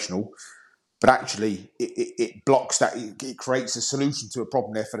generational, but actually it blocks that. It creates a solution to a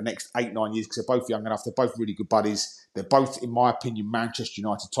problem there for the next 8-9 years because they're both young enough. They're both really good buddies. They're both, in my opinion, Manchester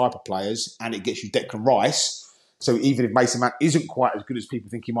United type of players, and it gets you Declan Rice. So even if Mason Mount isn't quite as good as people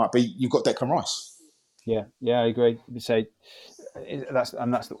think he might be, you've got Declan Rice. Yeah, I agree. You say that's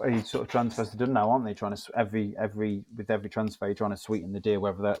the way sort of transfers are done now, aren't they? Trying to with every transfer, you're trying to sweeten the deal,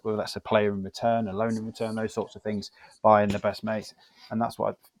 whether that's a player in return, a loan in return, those sorts of things, buying the best mates, and that's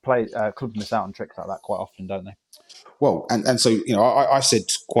what clubs miss out on tricks like that quite often, don't they? Well, and so I said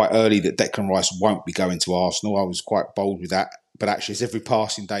quite early that Declan Rice won't be going to Arsenal. I was quite bold with that, but actually, as every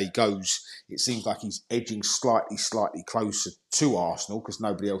passing day goes, it seems like he's edging slightly closer to Arsenal because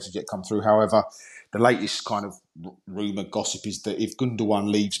nobody else has yet come through. However, the latest kind of rumour gossip is that if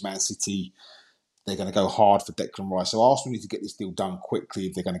Gundogan leaves Man City, they're going to go hard for Declan Rice. So Arsenal need to get this deal done quickly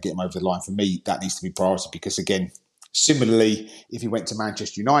if they're going to get him over the line. For me, that needs to be priority because, again, similarly, if he went to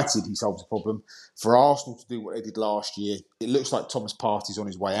Manchester United, he solves the problem. For Arsenal to do what they did last year, it looks like Thomas Partey's on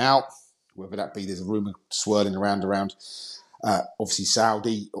his way out. Whether that be, there's a rumour swirling around. Obviously,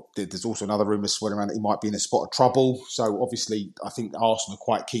 Saudi. There's also another rumour swirling around that he might be in a spot of trouble. So obviously, I think Arsenal are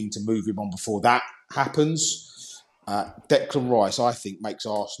quite keen to move him on before that happens. Declan Rice, I think, makes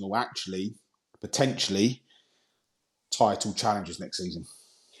Arsenal actually potentially title challengers next season.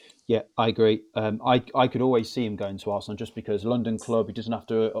 Yeah, I agree. I could always see him going to Arsenal just because London club, he doesn't have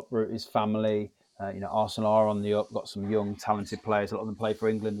to uproot his family. Arsenal are on the up, got some young, talented players. A lot of them play for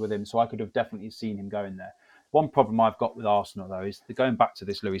England with him. So I could have definitely seen him going there. One problem I've got with Arsenal, though, is they're going back to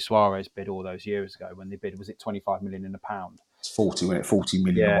this Luis Suarez bid all those years ago when they bid, was it 25 million in a pound? It's 40, wasn't it? 40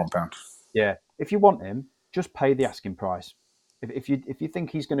 million Yeah. and £1. Yeah. If you want him, just pay the asking price. If you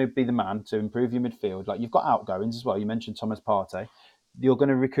think he's going to be the man to improve your midfield, like you've got outgoings as well. You mentioned Thomas Partey. You're going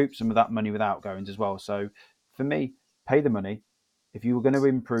to recoup some of that money with outgoings as well. So for me, pay the money. If you were going to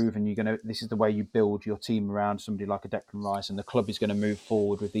improve and this is the way you build your team around somebody like a Declan Rice and the club is going to move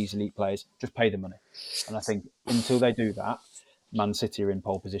forward with these elite players, just pay the money. And I think until they do that, Man City are in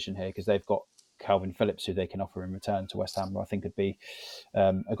pole position here because they've got Calvin Phillips who they can offer in return to West Ham, who I think would be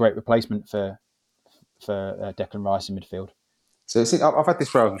a great replacement for Declan Rice in midfield. So I've had this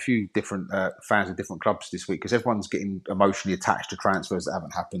for a few different fans of different clubs this week because everyone's getting emotionally attached to transfers that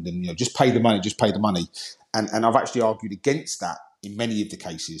haven't happened, and just pay the money, just pay the money. And I've actually argued against that in many of the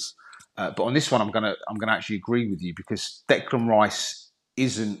cases. But on this one, I'm gonna actually agree with you because Declan Rice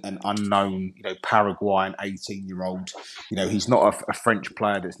isn't an unknown, Paraguayan 18-year-old. He's not a French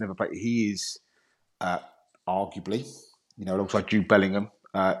player that's never played. He is arguably, alongside Jude Bellingham,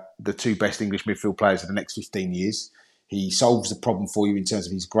 the two best English midfield players of the next 15 years. He solves the problem for you in terms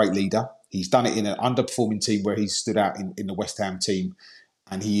of he's a great leader. He's done it in an underperforming team where he's stood out in the West Ham team.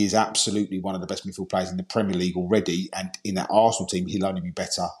 And he is absolutely one of the best midfield players in the Premier League already. And in that Arsenal team, he'll only be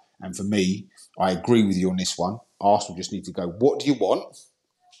better. And for me, I agree with you on this one. Arsenal just need to go, what do you want?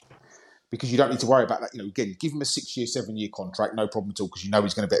 Because you don't need to worry about that. Again, give him a 6-year, 7-year contract, no problem at all, because he's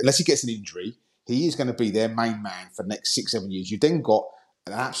going to be, unless he gets an injury, he is going to be their main man for the next 6, 7 years. You've then got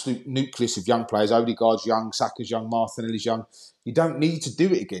an absolute nucleus of young players. Odegaard's young, Saka's young, Martinelli's young. You don't need to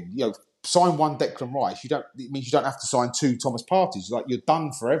do it again. Sign one Declan Rice. It means you don't have to sign 2 Thomas Parteys. You're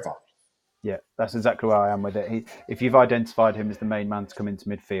done forever. Yeah, that's exactly where I am with it. If you've identified him as the main man to come into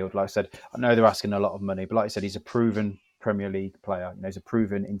midfield, like I said, I know they're asking a lot of money, but like I said, he's a proven Premier League player. He's a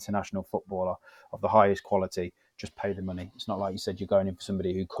proven international footballer of the highest quality. Just pay the money. It's not like you said you're going in for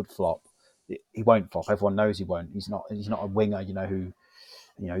somebody who could flop. He won't flop. Everyone knows he won't. He's not a winger, who,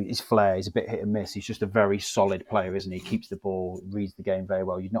 his flair is a bit hit and miss. He's just a very solid player, isn't he? He keeps the ball, reads the game very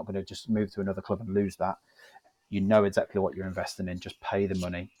well. You're not going to just move to another club and lose that. You know exactly what you're investing in. Just pay the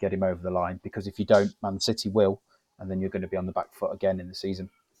money, get him over the line. Because if you don't, Man City will, and then you're going to be on the back foot again in the season.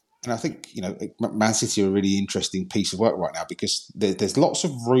 And I think, Man City are a really interesting piece of work right now because there's lots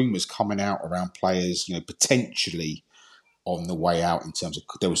of rumours coming out around players, potentially on the way out in terms of,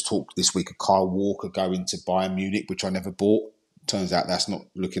 there was talk this week of Kyle Walker going to Bayern Munich, which I never bought. Turns out that's not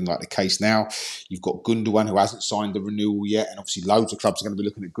looking like the case now. You've got Gundogan, who hasn't signed the renewal yet, and obviously loads of clubs are going to be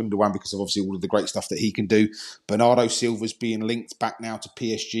looking at Gundogan because of obviously all of the great stuff that he can do. Bernardo Silva's being linked back now to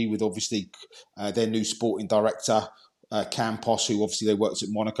PSG with obviously their new sporting director, Campos, who obviously they worked at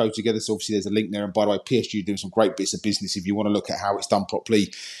Monaco together, so obviously there's a link there. And by the way, PSG are doing some great bits of business. If you want to look at how it's done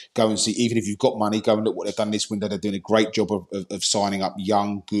properly, go and see. Even if you've got money, go and look what they've done this window. They're doing a great job of signing up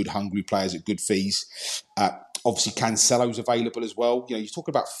young, good, hungry players at good fees. Obviously, Cancelo's available as well. You're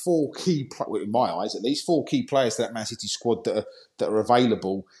talking about 4 key, in my eyes, at least 4 key players to that Man City squad that are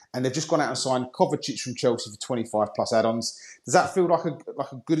available, and they've just gone out and signed Kovacic from Chelsea for 25 plus add-ons. Does that feel like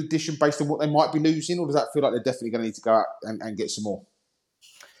a good addition based on what they might be losing, or does that feel like they're definitely going to need to go out and get some more?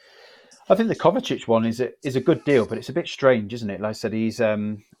 I think the Kovacic one is a good deal, but it's a bit strange, isn't it? Like I said, he's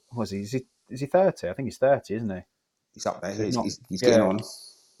is he 30? I think he's 30, isn't he? He's up there. He's getting on.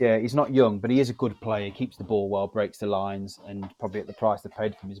 Yeah, he's not young, but he is a good player. He keeps the ball well, breaks the lines, and probably at the price they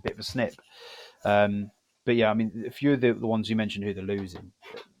paid for him is a bit of a snip. But yeah, I mean, a few of the ones you mentioned who they're losing,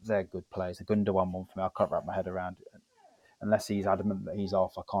 they're good players. The Gundogan one for me, I can't wrap my head around it. Unless he's adamant that he's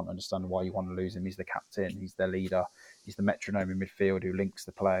off, I can't understand why you want to lose him. He's the captain, he's their leader, he's the metronome in midfield who links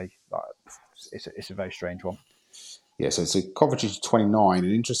the play. It's a very strange one. Yeah, so Kovacic is 29,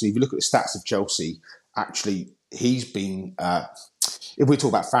 and interesting, if you look at the stats of Chelsea, actually, he's been... if we talk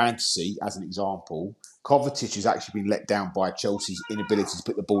about fantasy as an example, Kovacic has actually been let down by Chelsea's inability to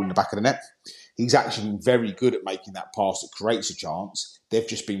put the ball in the back of the net. He's actually been very good at making that pass that creates a chance. They've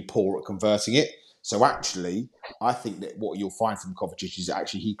just been poor at converting it. So actually, I think that what you'll find from Kovacic is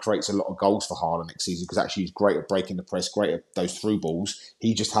actually he creates a lot of goals for Haaland next season because actually he's great at breaking the press, great at those through balls.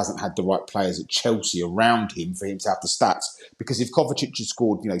 He just hasn't had the right players at Chelsea around him for him to have the stats. Because if Kovacic had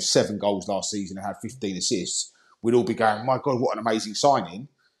scored 7 goals last season and had 15 assists, we'd all be going, my God, what an amazing signing.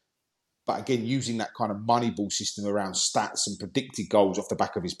 But again, using that kind of Moneyball system around stats and predicted goals off the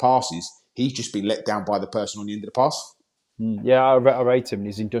back of his passes, he's just been let down by the person on the end of the pass. Yeah, I rate him.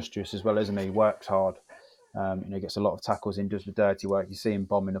 He's industrious as well, isn't he? He works hard. He gets a lot of tackles in, does the dirty work. You see him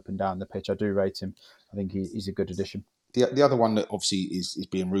bombing up and down the pitch. I do rate him. I think he's a good addition. The other one that obviously is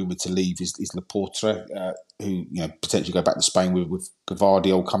being rumoured to leave is Laporte, who potentially go back to Spain with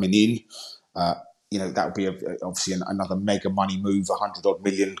Gvardiol coming in. That would be obviously another mega money move, 100-odd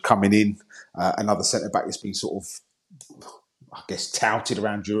million coming in. Another centre back that's been sort of, I guess, touted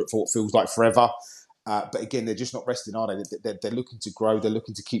around Europe for what feels like forever. But again, they're just not resting, are they? They're looking to grow. They're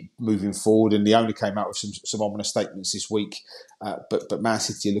looking to keep moving forward. And the owner came out with some ominous statements this week. But Man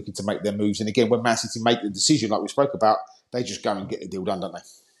City are looking to make their moves. And again, when Man City make the decision, like we spoke about, they just go and get the deal done, don't they?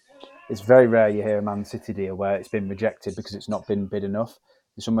 It's very rare you hear a Man City deal where it's been rejected because it's not been bid enough.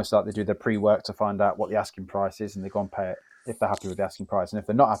 It's almost like they do their pre-work to find out what the asking price is and they go and pay it if they're happy with the asking price. And if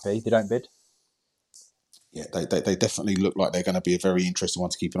they're not happy, they don't bid. Yeah, they definitely look like they're going to be a very interesting one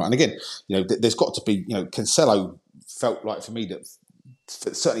to keep an eye on. And again, there's got to be, Cancelo, felt like for me that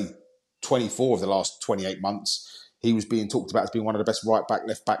certainly 24 of the last 28 months, he was being talked about as being one of the best right back,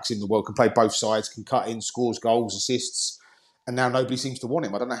 left backs in the world, can play both sides, can cut in, scores goals, assists. And now nobody seems to want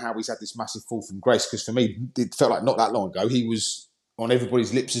him. I don't know how he's had this massive fall from grace, because for me, it felt like not that long ago, he was on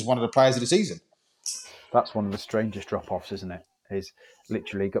everybody's lips as one of the players of the season. That's one of the strangest drop-offs, isn't it? Is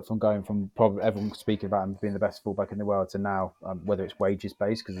literally got from going from probably everyone speaking about him being the best fullback in the world to now, whether it's wages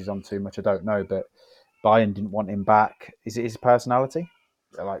based because he's on too much, I don't know. But Bayern didn't want him back. Is it his personality?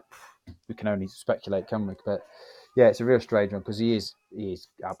 Like, we can only speculate, can we? But yeah, it's a real strange one because he is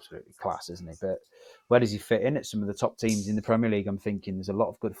absolutely class, isn't he? But where does he fit in at some of the top teams in the Premier League? I'm thinking there's a lot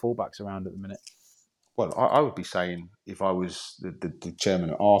of good fullbacks around at the minute. Well, I would be saying if I was the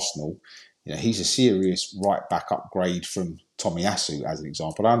chairman at Arsenal, he's a serious right back upgrade from Tomiyasu, as an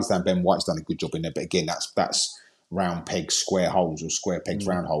example. I understand Ben White's done a good job in there, but again, that's round pegs, square holes, or square pegs,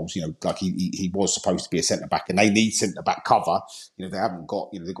 round holes. Like he was supposed to be a centre back, and they need centre back cover. They haven't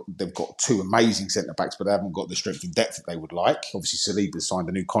got. They've got two amazing centre backs, but they haven't got the strength and depth that they would like. Obviously, Saliba signed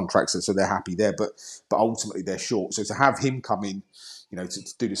a new contract, so they're happy there. But ultimately, they're short. So to have him come in,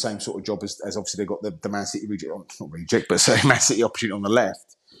 to do the same sort of job as obviously they've got the Man City but Man City opportunity on the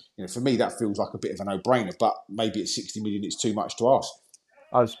left. For me, that feels like a bit of a no-brainer. But maybe at 60 million, it's too much to ask.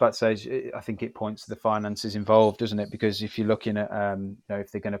 I was about to say, I think it points to the finances involved, doesn't it? Because if you're looking at,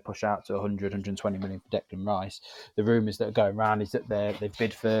 if they're going to push out to 100, 120 million for Declan Rice, the rumours that are going around is that they've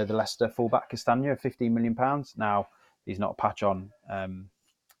bid for the Leicester fullback Castagna, £15 million. Now, he's not a patch on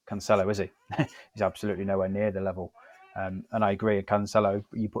Cancelo, is he? He's absolutely nowhere near the level. And I agree, Cancelo,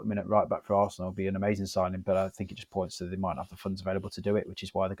 you put him in at right back for Arsenal, would be an amazing signing, but I think it just points to they might not have the funds available to do it, which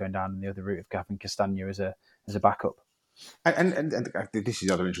is why they're going down the other route of having Castagna as a backup. And this is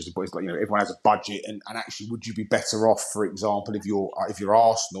the other interesting point. It's like, everyone has a budget, and actually, would you be better off, for example, if you're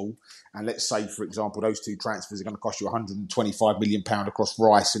Arsenal, and let's say, for example, those two transfers are going to cost you £125 million across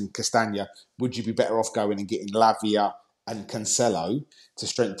Rice and Castagna, would you be better off going and getting Lavia and Cancelo to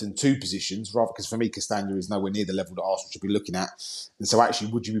strengthen two positions, rather? Because for me, Castagna is nowhere near the level that Arsenal should be looking at. And so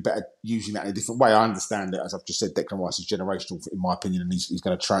actually, would you be better using that in a different way? I understand that, as I've just said, Declan Rice is generational, in my opinion, and he's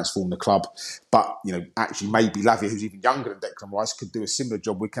going to transform the club. But, actually maybe Lavia, who's even younger than Declan Rice, could do a similar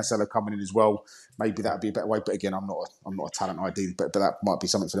job with Cancelo coming in as well. Maybe that would be a better way. But again, I'm not a talent ID, but that might be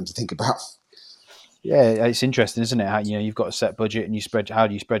something for them to think about. Yeah, it's interesting, isn't it? How, you've got a set budget and how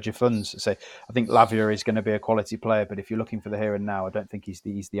do you spread your funds? So I think Lavia is going to be a quality player, but if you're looking for the here and now, I don't think he's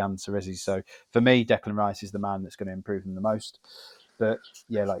the answer, is he? So for me, Declan Rice is the man that's going to improve them the most. But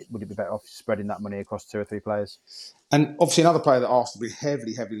yeah, would it be better off spreading that money across 2 or 3 players? And obviously another player that Arsenal will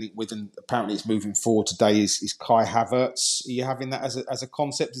be heavily linked with, and apparently it's moving forward today, is Kai Havertz. Are you having that as a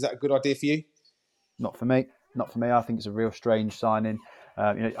concept? Is that a good idea for you? Not for me. I think it's a real strange signing.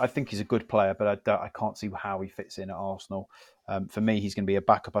 I think he's a good player, but I can't see how he fits in at Arsenal. For me, he's going to be a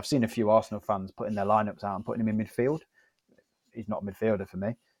backup. I've seen a few Arsenal fans putting their lineups out and putting him in midfield. He's not a midfielder for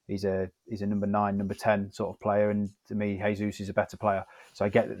me. He's a number 9, number 10 sort of player, and to me, Jesus is a better player. So I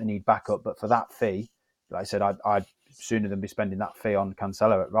get that they need backup, but for that fee, like I said, I'd sooner than be spending that fee on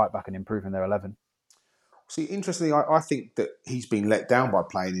Cancelo at right back and improving their 11. See, interestingly, I think that he's been let down by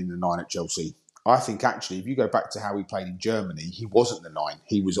playing in the 9 at Chelsea. I think actually, if you go back to how he played in Germany, he wasn't the 9.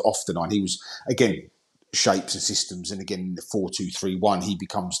 He was off the 9. He was, again, shapes and systems. And again, in the 4-2-3-1, he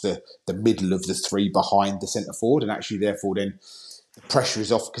becomes the middle of the 3 behind the centre forward. And actually, therefore, then the pressure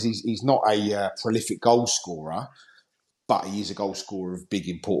is off because he's not a prolific goal scorer, but he is a goal scorer of big,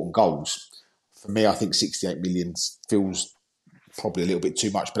 important goals. For me, I think 68 million feels probably a little bit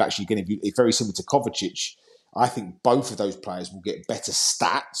too much. But actually, again, if very similar to Kovacic, I think both of those players will get better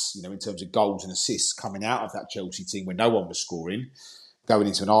stats, in terms of goals and assists coming out of that Chelsea team where no one was scoring, going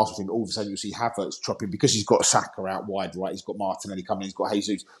into an Arsenal team. All of a sudden, you'll see Havertz dropping because he's got Saka out wide right. He's got Martinelli coming in. He's got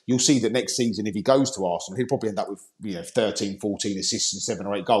Jesus. You'll see that next season, if he goes to Arsenal, he'll probably end up with 13, 14 assists and 7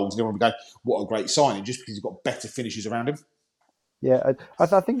 or 8 goals. And everyone will be going, what a great signing, just because he's got better finishes around him. Yeah,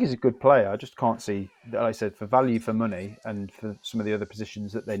 I think he's a good player. I just can't see, like I said, for value for money and for some of the other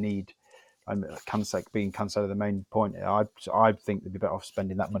positions that they need. And Cancelo the main point. I think they'd be better off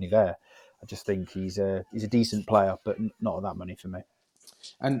spending that money there. I just think he's a decent player, but not at that money for me.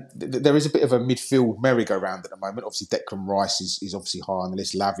 And there is a bit of a midfield merry-go-round at the moment. Obviously, Declan Rice is obviously high on the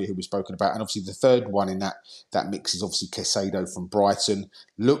list. Lavia, who we've spoken about, and obviously the third one in that mix is obviously Caicedo from Brighton.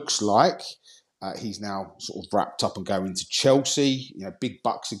 Looks like he's now sort of wrapped up and going to Chelsea. Big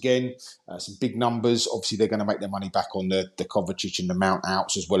bucks again, some big numbers. Obviously, they're going to make their money back on the Kovacic and the Mount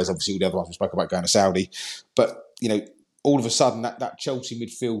outs, as well as obviously all the other ones we spoke about going to Saudi. But all of a sudden, that Chelsea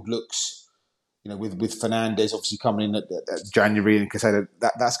midfield looks with Fernandes obviously coming in at January and Casado,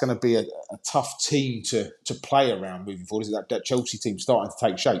 that's going to be a tough team to play around moving forward. Is that Chelsea team starting to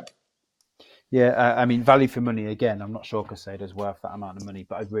take shape? Yeah, I mean, value for money again. I'm not sure Casado's worth that amount of money,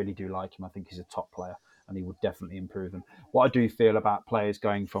 but I really do like him. I think he's a top player, and he would definitely improve them. What I do feel about players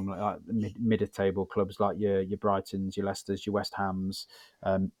going from like mid-table clubs like your Brightons, your Leicesters, your West Hams,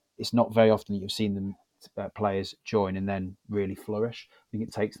 it's not very often that you've seen them players join and then really flourish. I think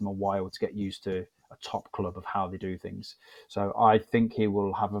it takes them a while to get used to a top club of how they do things. So I think he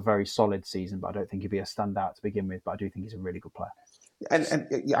will have a very solid season, but I don't think he'll be a standout to begin with. But I do think he's a really good player. And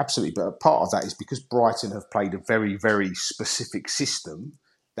yeah, absolutely, but part of that is because Brighton have played a very, very specific system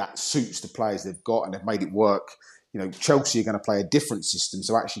that suits the players they've got, and they've made it work. Chelsea are going to play a different system,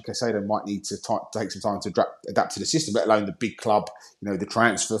 so actually Caicedo might need to take some time to adapt to the system, let alone the big club. The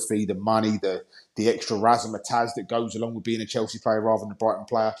transfer fee, the money, the extra razzmatazz that goes along with being a Chelsea player rather than a Brighton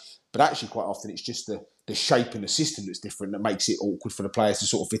player. But actually, quite often, it's just the shape and the system that's different that makes it awkward for the players to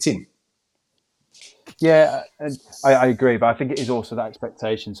sort of fit in. Yeah, and I agree, but I think it is also that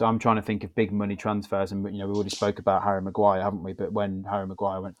expectation. So I'm trying to think of big money transfers, and we already spoke about Harry Maguire, haven't we? But when Harry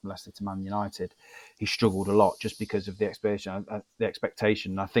Maguire went from Leicester to Man United, he struggled a lot just because of the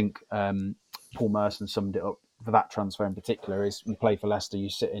expectation. I think Paul Merson summed it up for that transfer in particular: is you play for Leicester, you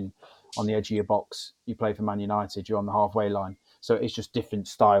sit on the edge of your box; you play for Man United, you're on the halfway line. So it's just different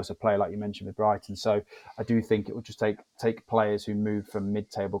styles of play, like you mentioned with Brighton. So I do think it would just take players who move from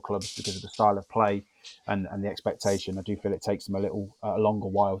mid-table clubs because of the style of play and the expectation. I do feel it takes them a longer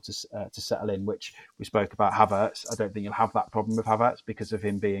while to settle in, which we spoke about Havertz. I don't think you'll have that problem with Havertz because of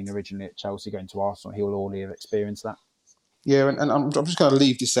him being originally at Chelsea, going to Arsenal. He'll already have experienced that. Yeah, and I'm just going to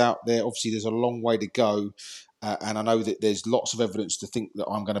leave this out there. Obviously, there's a long way to go. And I know that there's lots of evidence to think that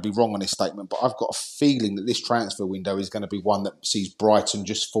I'm going to be wrong on this statement, but I've got a feeling that this transfer window is going to be one that sees Brighton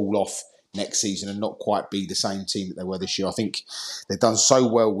just fall off next season and not quite be the same team that they were this year. I think they've done so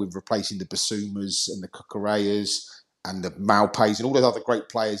well with replacing the Basumas and the Cucurellas and the Maupes and all those other great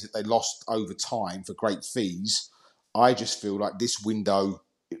players that they lost over time for great fees. I just feel like this window,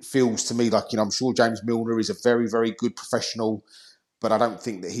 it feels to me like, I'm sure James Milner is a very, very good professional, but I don't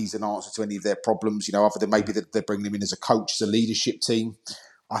think that he's an answer to any of their problems, other than maybe that they're bringing him in as a coach, as a leadership team.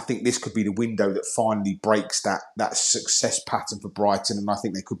 I think this could be the window that finally breaks that success pattern for Brighton, and I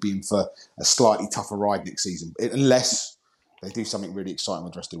think they could be in for a slightly tougher ride next season, unless they do something really exciting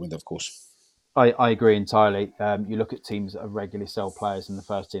with the rest of the window, of course. I agree entirely. You look at teams that regularly sell players, and the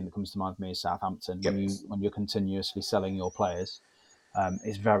first team that comes to mind for me is Southampton. Yep. When you're continuously selling your players,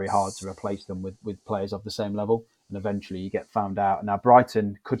 it's very hard to replace them with players of the same level. And eventually you get found out. Now,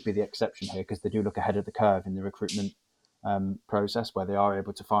 Brighton could be the exception here because they do look ahead of the curve in the recruitment process where they are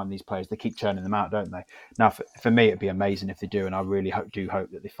able to find these players. They keep churning them out, don't they? Now, for me, it'd be amazing if they do. And I really do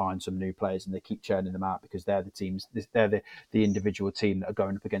hope that they find some new players and they keep churning them out because they're the teams, they're the individual team that are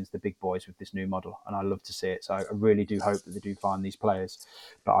going up against the big boys with this new model. And I love to see it. So I really do hope that they do find these players.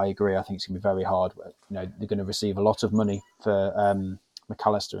 But I agree. I think it's going to be very hard. They're going to receive a lot of money for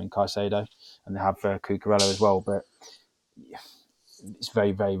McAllister and Caicedo, and they have Cucurella as well. But it's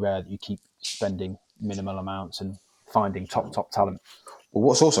very, very rare that you keep spending minimal amounts and finding top talent. Well,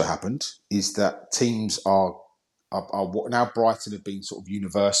 what's also happened is that teams are what now Brighton have been sort of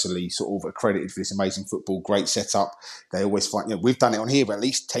universally sort of accredited for this amazing football, great setup. They always find, we've done it on here at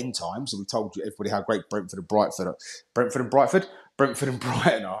least 10 times, and we've told everybody how great Brentford and Brighton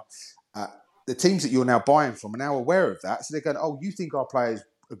are. The teams that you're now buying from are now aware of that, so they're going, "Oh, you think our player's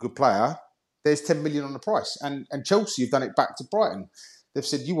a good player? There's 10 million on the price." And Chelsea have done it back to Brighton. They've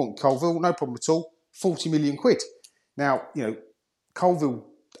said, "You want Colville? No problem at all. 40 million quid." Now, Colville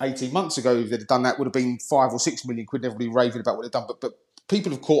 18 months ago, if they'd done that, would have been 5 or 6 million quid. Everybody raving about what they've done. But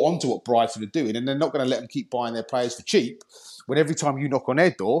people have caught on to what Brighton are doing, and they're not going to let them keep buying their players for cheap when every time you knock on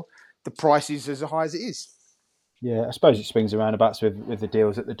their door, the price is as high as it is. Yeah, I suppose it swings around about with the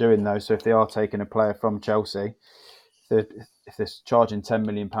deals that they're doing, though. So if they are taking a player from Chelsea, if they're charging £10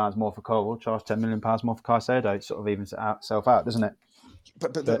 million more for Colville, charge £10 million more for Caicedo. It sort of evens itself out, doesn't it?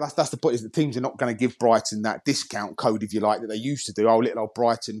 But that's the point, is that teams are not going to give Brighton that discount code, if you like, that they used to do. Oh, little old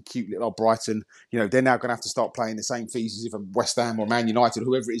Brighton, cute little old Brighton. They're now going to have to start playing the same fees as if a West Ham or Man United,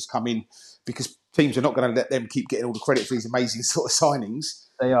 whoever it is, come in, because teams are not going to let them keep getting all the credit for these amazing sort of signings.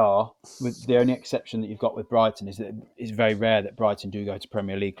 They are. With the only exception that you've got with Brighton is that it's very rare that Brighton do go to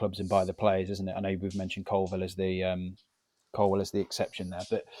Premier League clubs and buy the players, isn't it? I know we've mentioned Colville as the exception there,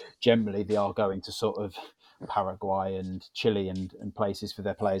 but generally they are going to sort of Paraguay and Chile and places for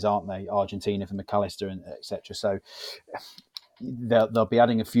their players, aren't they? Argentina for McAllister and etc. So they'll be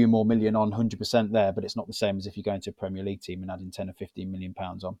adding a few more million on 100% there, but it's not the same as if you're going to a Premier League team and adding 10 or 15 million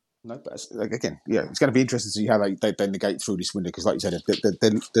pounds on. No, but again, yeah, it's going to be interesting to see how they negate through this window because, like you said,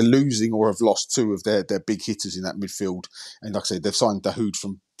 they're losing or have lost two of their big hitters in that midfield. And like I said, they've signed Dahoud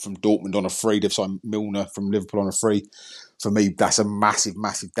from Dortmund on a free. They've signed Milner from Liverpool on a free. For me, that's a massive,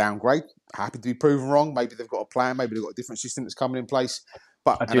 massive downgrade. Happy to be proven wrong. Maybe they've got a plan. Maybe they've got a different system that's coming in place.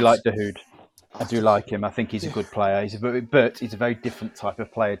 But I do like Dahoud. I do like him. I think he's a good player. But he's a very different type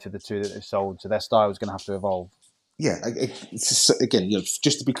of player to the two that they've sold. So their style is going to have to evolve. Yeah, it's just, again,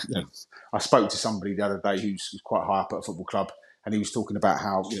 just to be, I spoke to somebody the other day who's quite high up at a football club, and he was talking about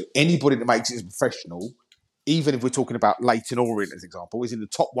how anybody that makes it as a professional, even if we're talking about Leighton Orient as an example, is in the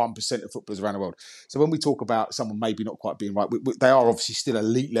top 1% of footballers around the world. So when we talk about someone maybe not quite being right, they are obviously still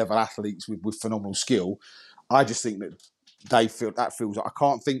elite level athletes with phenomenal skill. I just think that feels like I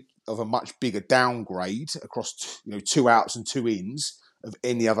can't think of a much bigger downgrade across 2 outs and 2 ins of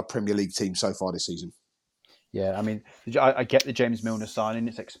any other Premier League team so far this season. Yeah, I mean, I get the James Milner signing.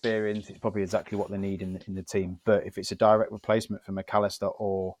 It's experience. It's probably exactly what they need in the team. But if it's a direct replacement for McAllister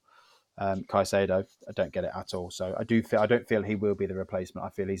or Caicedo, I don't get it at all. So I don't feel he will be the replacement. I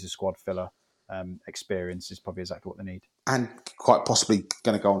feel he's a squad filler. Experience is probably exactly what they need. And quite possibly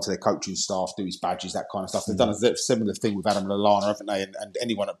going to go onto their coaching staff, do his badges, that kind of stuff. They've done a similar thing with Adam Lallana, haven't they? And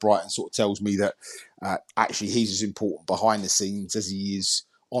anyone at Brighton sort of tells me that actually he's as important behind the scenes as he is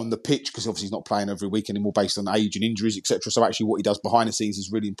on the pitch, because obviously he's not playing every week anymore based on age and injuries, etc. So actually what he does behind the scenes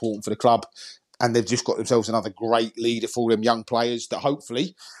is really important for the club. And they've just got themselves another great leader for all them young players that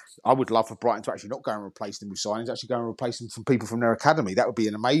hopefully, I would love for Brighton to actually not go and replace them with signings, actually go and replace them from people from their academy. That would be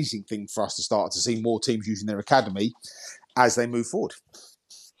an amazing thing for us to start to see more teams using their academy as they move forward.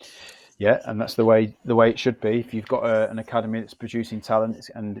 Yeah, and that's the way it should be. If you've got an academy that's producing talent,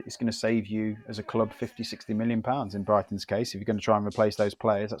 and it's going to save you as a club 50, 60 million pounds in Brighton's case. If you're going to try and replace those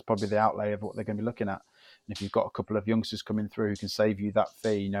players, that's probably the outlay of what they're going to be looking at. And if you've got a couple of youngsters coming through who can save you that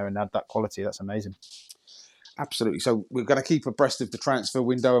fee, and add that quality, that's amazing. Absolutely. So we're going to keep abreast of the transfer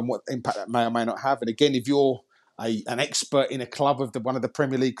window and what impact that may or may not have. And again, if you're an expert in a club of one of the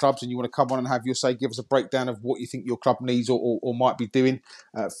Premier League clubs and you want to come on and have your say, give us a breakdown of what you think your club needs or might be doing,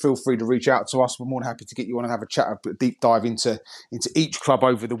 feel free to reach out to us. We're more than happy to get you on and have a chat, a deep dive into each club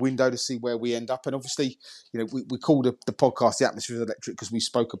over the window to see where we end up. And obviously, we called the podcast The Atmosphere is Electric because we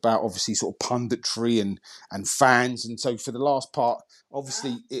spoke about obviously sort of punditry and fans. And so for the last part,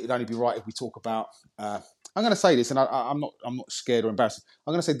 obviously it'd only be right if we talk about I'm going to say this, and I'm not scared or embarrassed.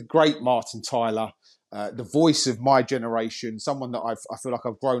 I'm going to say the great Martin Tyler, the voice of my generation, someone that I feel like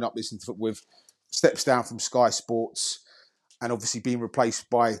I've grown up listening to football with, steps down from Sky Sports, and obviously being replaced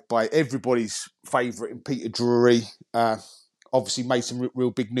by everybody's favourite in Peter Drury. Obviously made some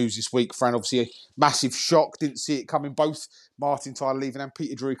real big news this week. Fran, obviously a massive shock. Didn't see it coming. Both Martin Tyler leaving and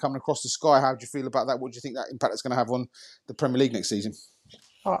Peter Drury coming across the Sky. How do you feel about that? What do you think that impact is going to have on the Premier League next season?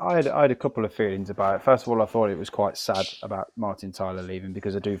 I had a couple of feelings about it. First of all, I thought it was quite sad about Martin Tyler leaving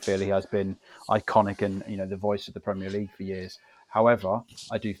because I do feel he has been iconic and the voice of the Premier League for years. However,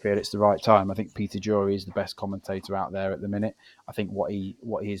 I do feel it's the right time. I think Peter Drury is the best commentator out there at the minute. I think what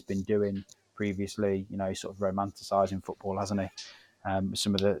he's been doing previously, he's sort of romanticising football, hasn't he?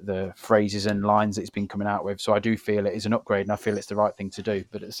 Some of the phrases and lines that he's been coming out with. So I do feel it is an upgrade and I feel it's the right thing to do.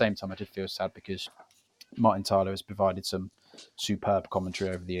 But at the same time, I did feel sad because Martin Tyler has provided some superb commentary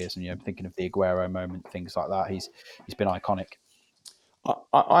over the years, and thinking of the Aguero moment, things like that. He's been iconic.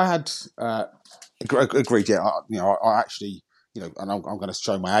 I had agreed. Yeah, I actually, and I'm going to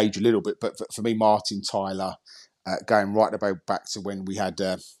show my age a little bit, but for me, Martin Tyler, going right about back to when we had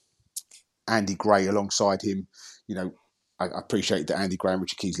Andy Gray alongside him, I appreciate that Andy Gray and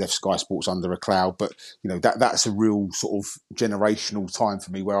Richard Keys left Sky Sports under a cloud, but that's a real sort of generational time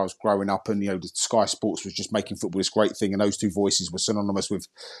for me where I was growing up, and the Sky Sports was just making football this great thing, and those two voices were synonymous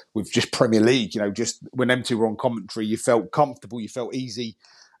with just Premier League. Just when them two were on commentary, you felt comfortable, you felt easy.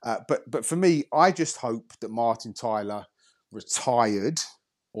 But for me, I just hope that Martin Tyler retired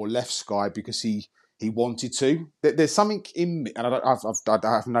or left Sky because he wanted to. There's something in me, and I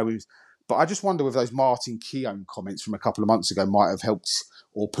have no. But I just wonder if those Martin Keown comments from a couple of months ago might have helped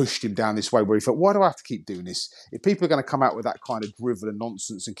or pushed him down this way where he felt, why do I have to keep doing this? If people are going to come out with that kind of drivel and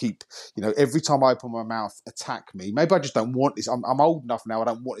nonsense and keep, every time I open my mouth, attack me, maybe I just don't want this. I'm old enough now, I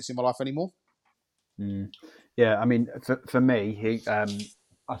don't want this in my life anymore. Yeah, I mean, for me, I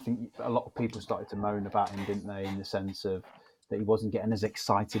think a lot of people started to moan about him, didn't they, in the sense of that he wasn't getting as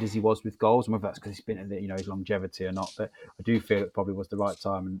excited as he was with goals, and whether that's because he's been in his longevity or not. But I do feel it probably was the right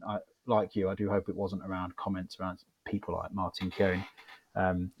time, and like you, I do hope it wasn't around comments around people like Martin Keown,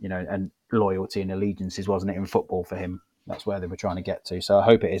 and loyalty and allegiances, wasn't it, in football for him? That's where they were trying to get to. So I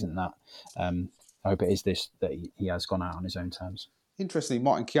hope it isn't that. I hope it is this, that he has gone out on his own terms. Interestingly,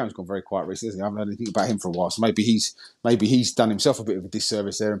 Martin Keown's gone very quiet recently, hasn't he? I haven't heard anything about him for a while, so maybe he's done himself a bit of a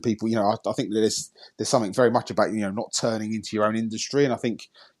disservice there. And people, I think there's something very much about not turning into your own industry. And I think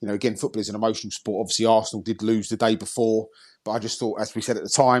again, football is an emotional sport. Obviously, Arsenal did lose the day before, but I just thought, as we said at the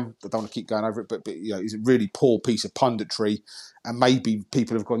time, I don't want to keep going over it, but it's a really poor piece of punditry, and maybe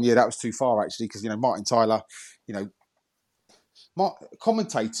people have gone, yeah, that was too far actually, because Martin Tyler,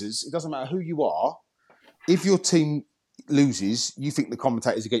 commentators, it doesn't matter who you are, if your team loses, you think the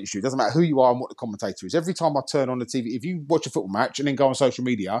commentator's against you. It doesn't matter who you are and what the commentator is. Every time I turn on the TV, if you watch a football match and then go on social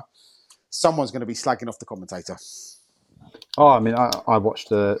media, someone's going to be slagging off the commentator. Oh, I mean, I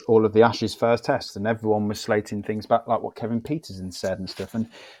watched all of the Ashes first test, and everyone was slating things back like what Kevin Peterson said and stuff. And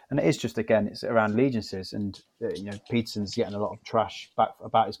it is just, again, it's around allegiances. And, Peterson's getting a lot of trash back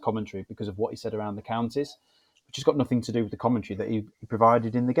about his commentary because of what he said around the counties, which has got nothing to do with the commentary that he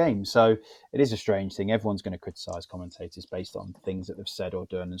provided in the game. So it is a strange thing. Everyone's going to criticise commentators based on things that they've said or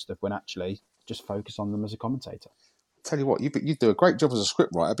done and stuff, when actually just focus on them as a commentator. Tell you what, you do a great job as a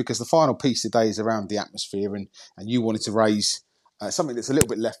scriptwriter, because the final piece today is around the atmosphere, and you wanted to raise something that's a little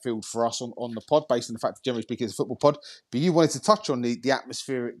bit left field for us on the pod, based on the fact that generally speaking it's a football pod, but you wanted to touch on the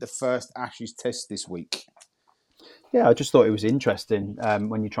atmosphere at the first Ashes test this week. Yeah, I just thought it was interesting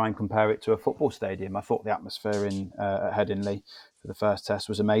when you try and compare it to a football stadium. I thought the atmosphere at Headingley for the first test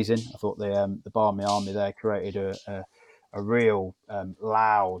was amazing. I thought the Barmy Army there created a real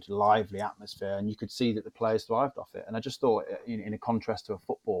loud, lively atmosphere, and you could see that the players thrived off it. And I just thought, in a contrast to a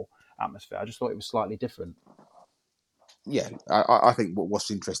football atmosphere, I just thought it was slightly different. Yeah, I think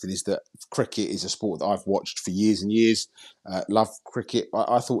what's interesting is that cricket is a sport that I've watched for years and years. Love cricket.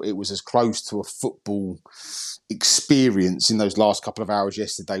 I thought it was as close to a football experience in those last couple of hours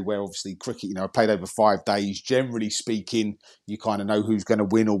yesterday, where obviously cricket, I played over 5 days. Generally speaking, you kind of know who's going to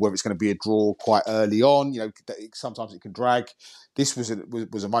win or whether it's going to be a draw quite early on. Sometimes it can drag. This was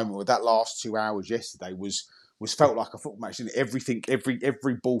a moment where that last 2 hours yesterday was felt like a football match, and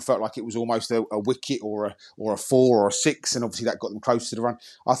every ball felt like it was almost a wicket or a 4 or a 6, and obviously that got them close to the run.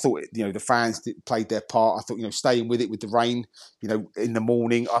 I thought the fans played their part. I thought staying with it with the rain, in the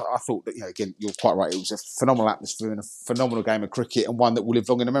morning. I thought that again, you're quite right. It was a phenomenal atmosphere and a phenomenal game of cricket, and one that will live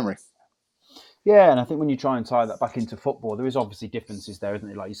long in the memory. Yeah, and I think when you try and tie that back into football, there is obviously differences there, isn't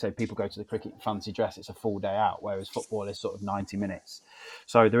it? Like you say, people go to the cricket in fancy dress, it's a full day out, whereas football is sort of 90 minutes.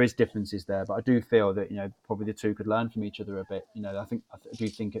 So there is differences there, but I do feel that, probably the two could learn from each other a bit. I do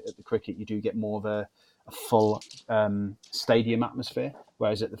think at the cricket, you do get more of a full stadium atmosphere,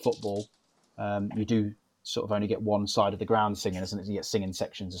 whereas at the football, you do sort of only get one side of the ground singing, isn't it? You get singing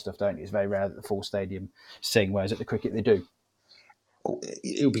sections and stuff, don't you? It's very rare that the full stadium sing, whereas at the cricket, they do.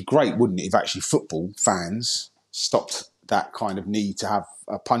 It would be great, wouldn't it, if actually football fans stopped that kind of need to have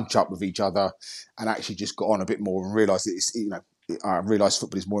a punch up with each other and actually just got on a bit more and realised that it's, I realise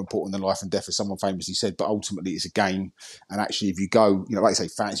football is more important than life and death, as someone famously said, but ultimately it's a game. And actually, if you go, like I say,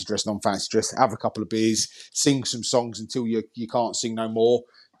 fancy dress, non-fancy dress, have a couple of beers, sing some songs until you can't sing no more,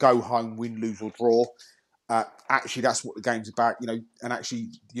 go home, win, lose or draw. Actually, that's what the game's about, and actually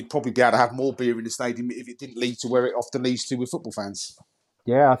you'd probably be able to have more beer in the stadium if it didn't lead to where it often leads to with football fans.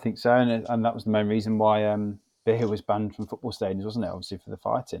 Yeah, I think so. And that was the main reason why beer was banned from football stadiums, wasn't it? Obviously for the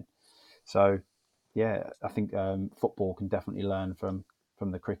fighting. So, yeah, I think football can definitely learn from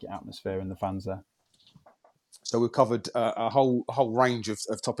the cricket atmosphere and the fans there. So we've covered a whole range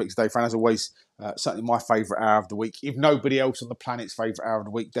of topics today, Fran. As always, certainly my favourite hour of the week. If nobody else on the planet's favourite hour of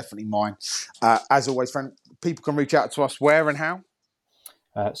the week, definitely mine. As always, Fran, people can reach out to us where and how?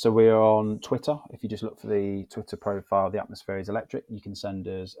 So we're on Twitter. If you just look for the Twitter profile, The Atmosphere is Electric, you can send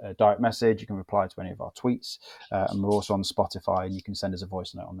us a direct message. You can reply to any of our tweets. And we're also on Spotify, and you can send us a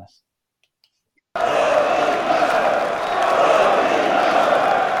voice note on there.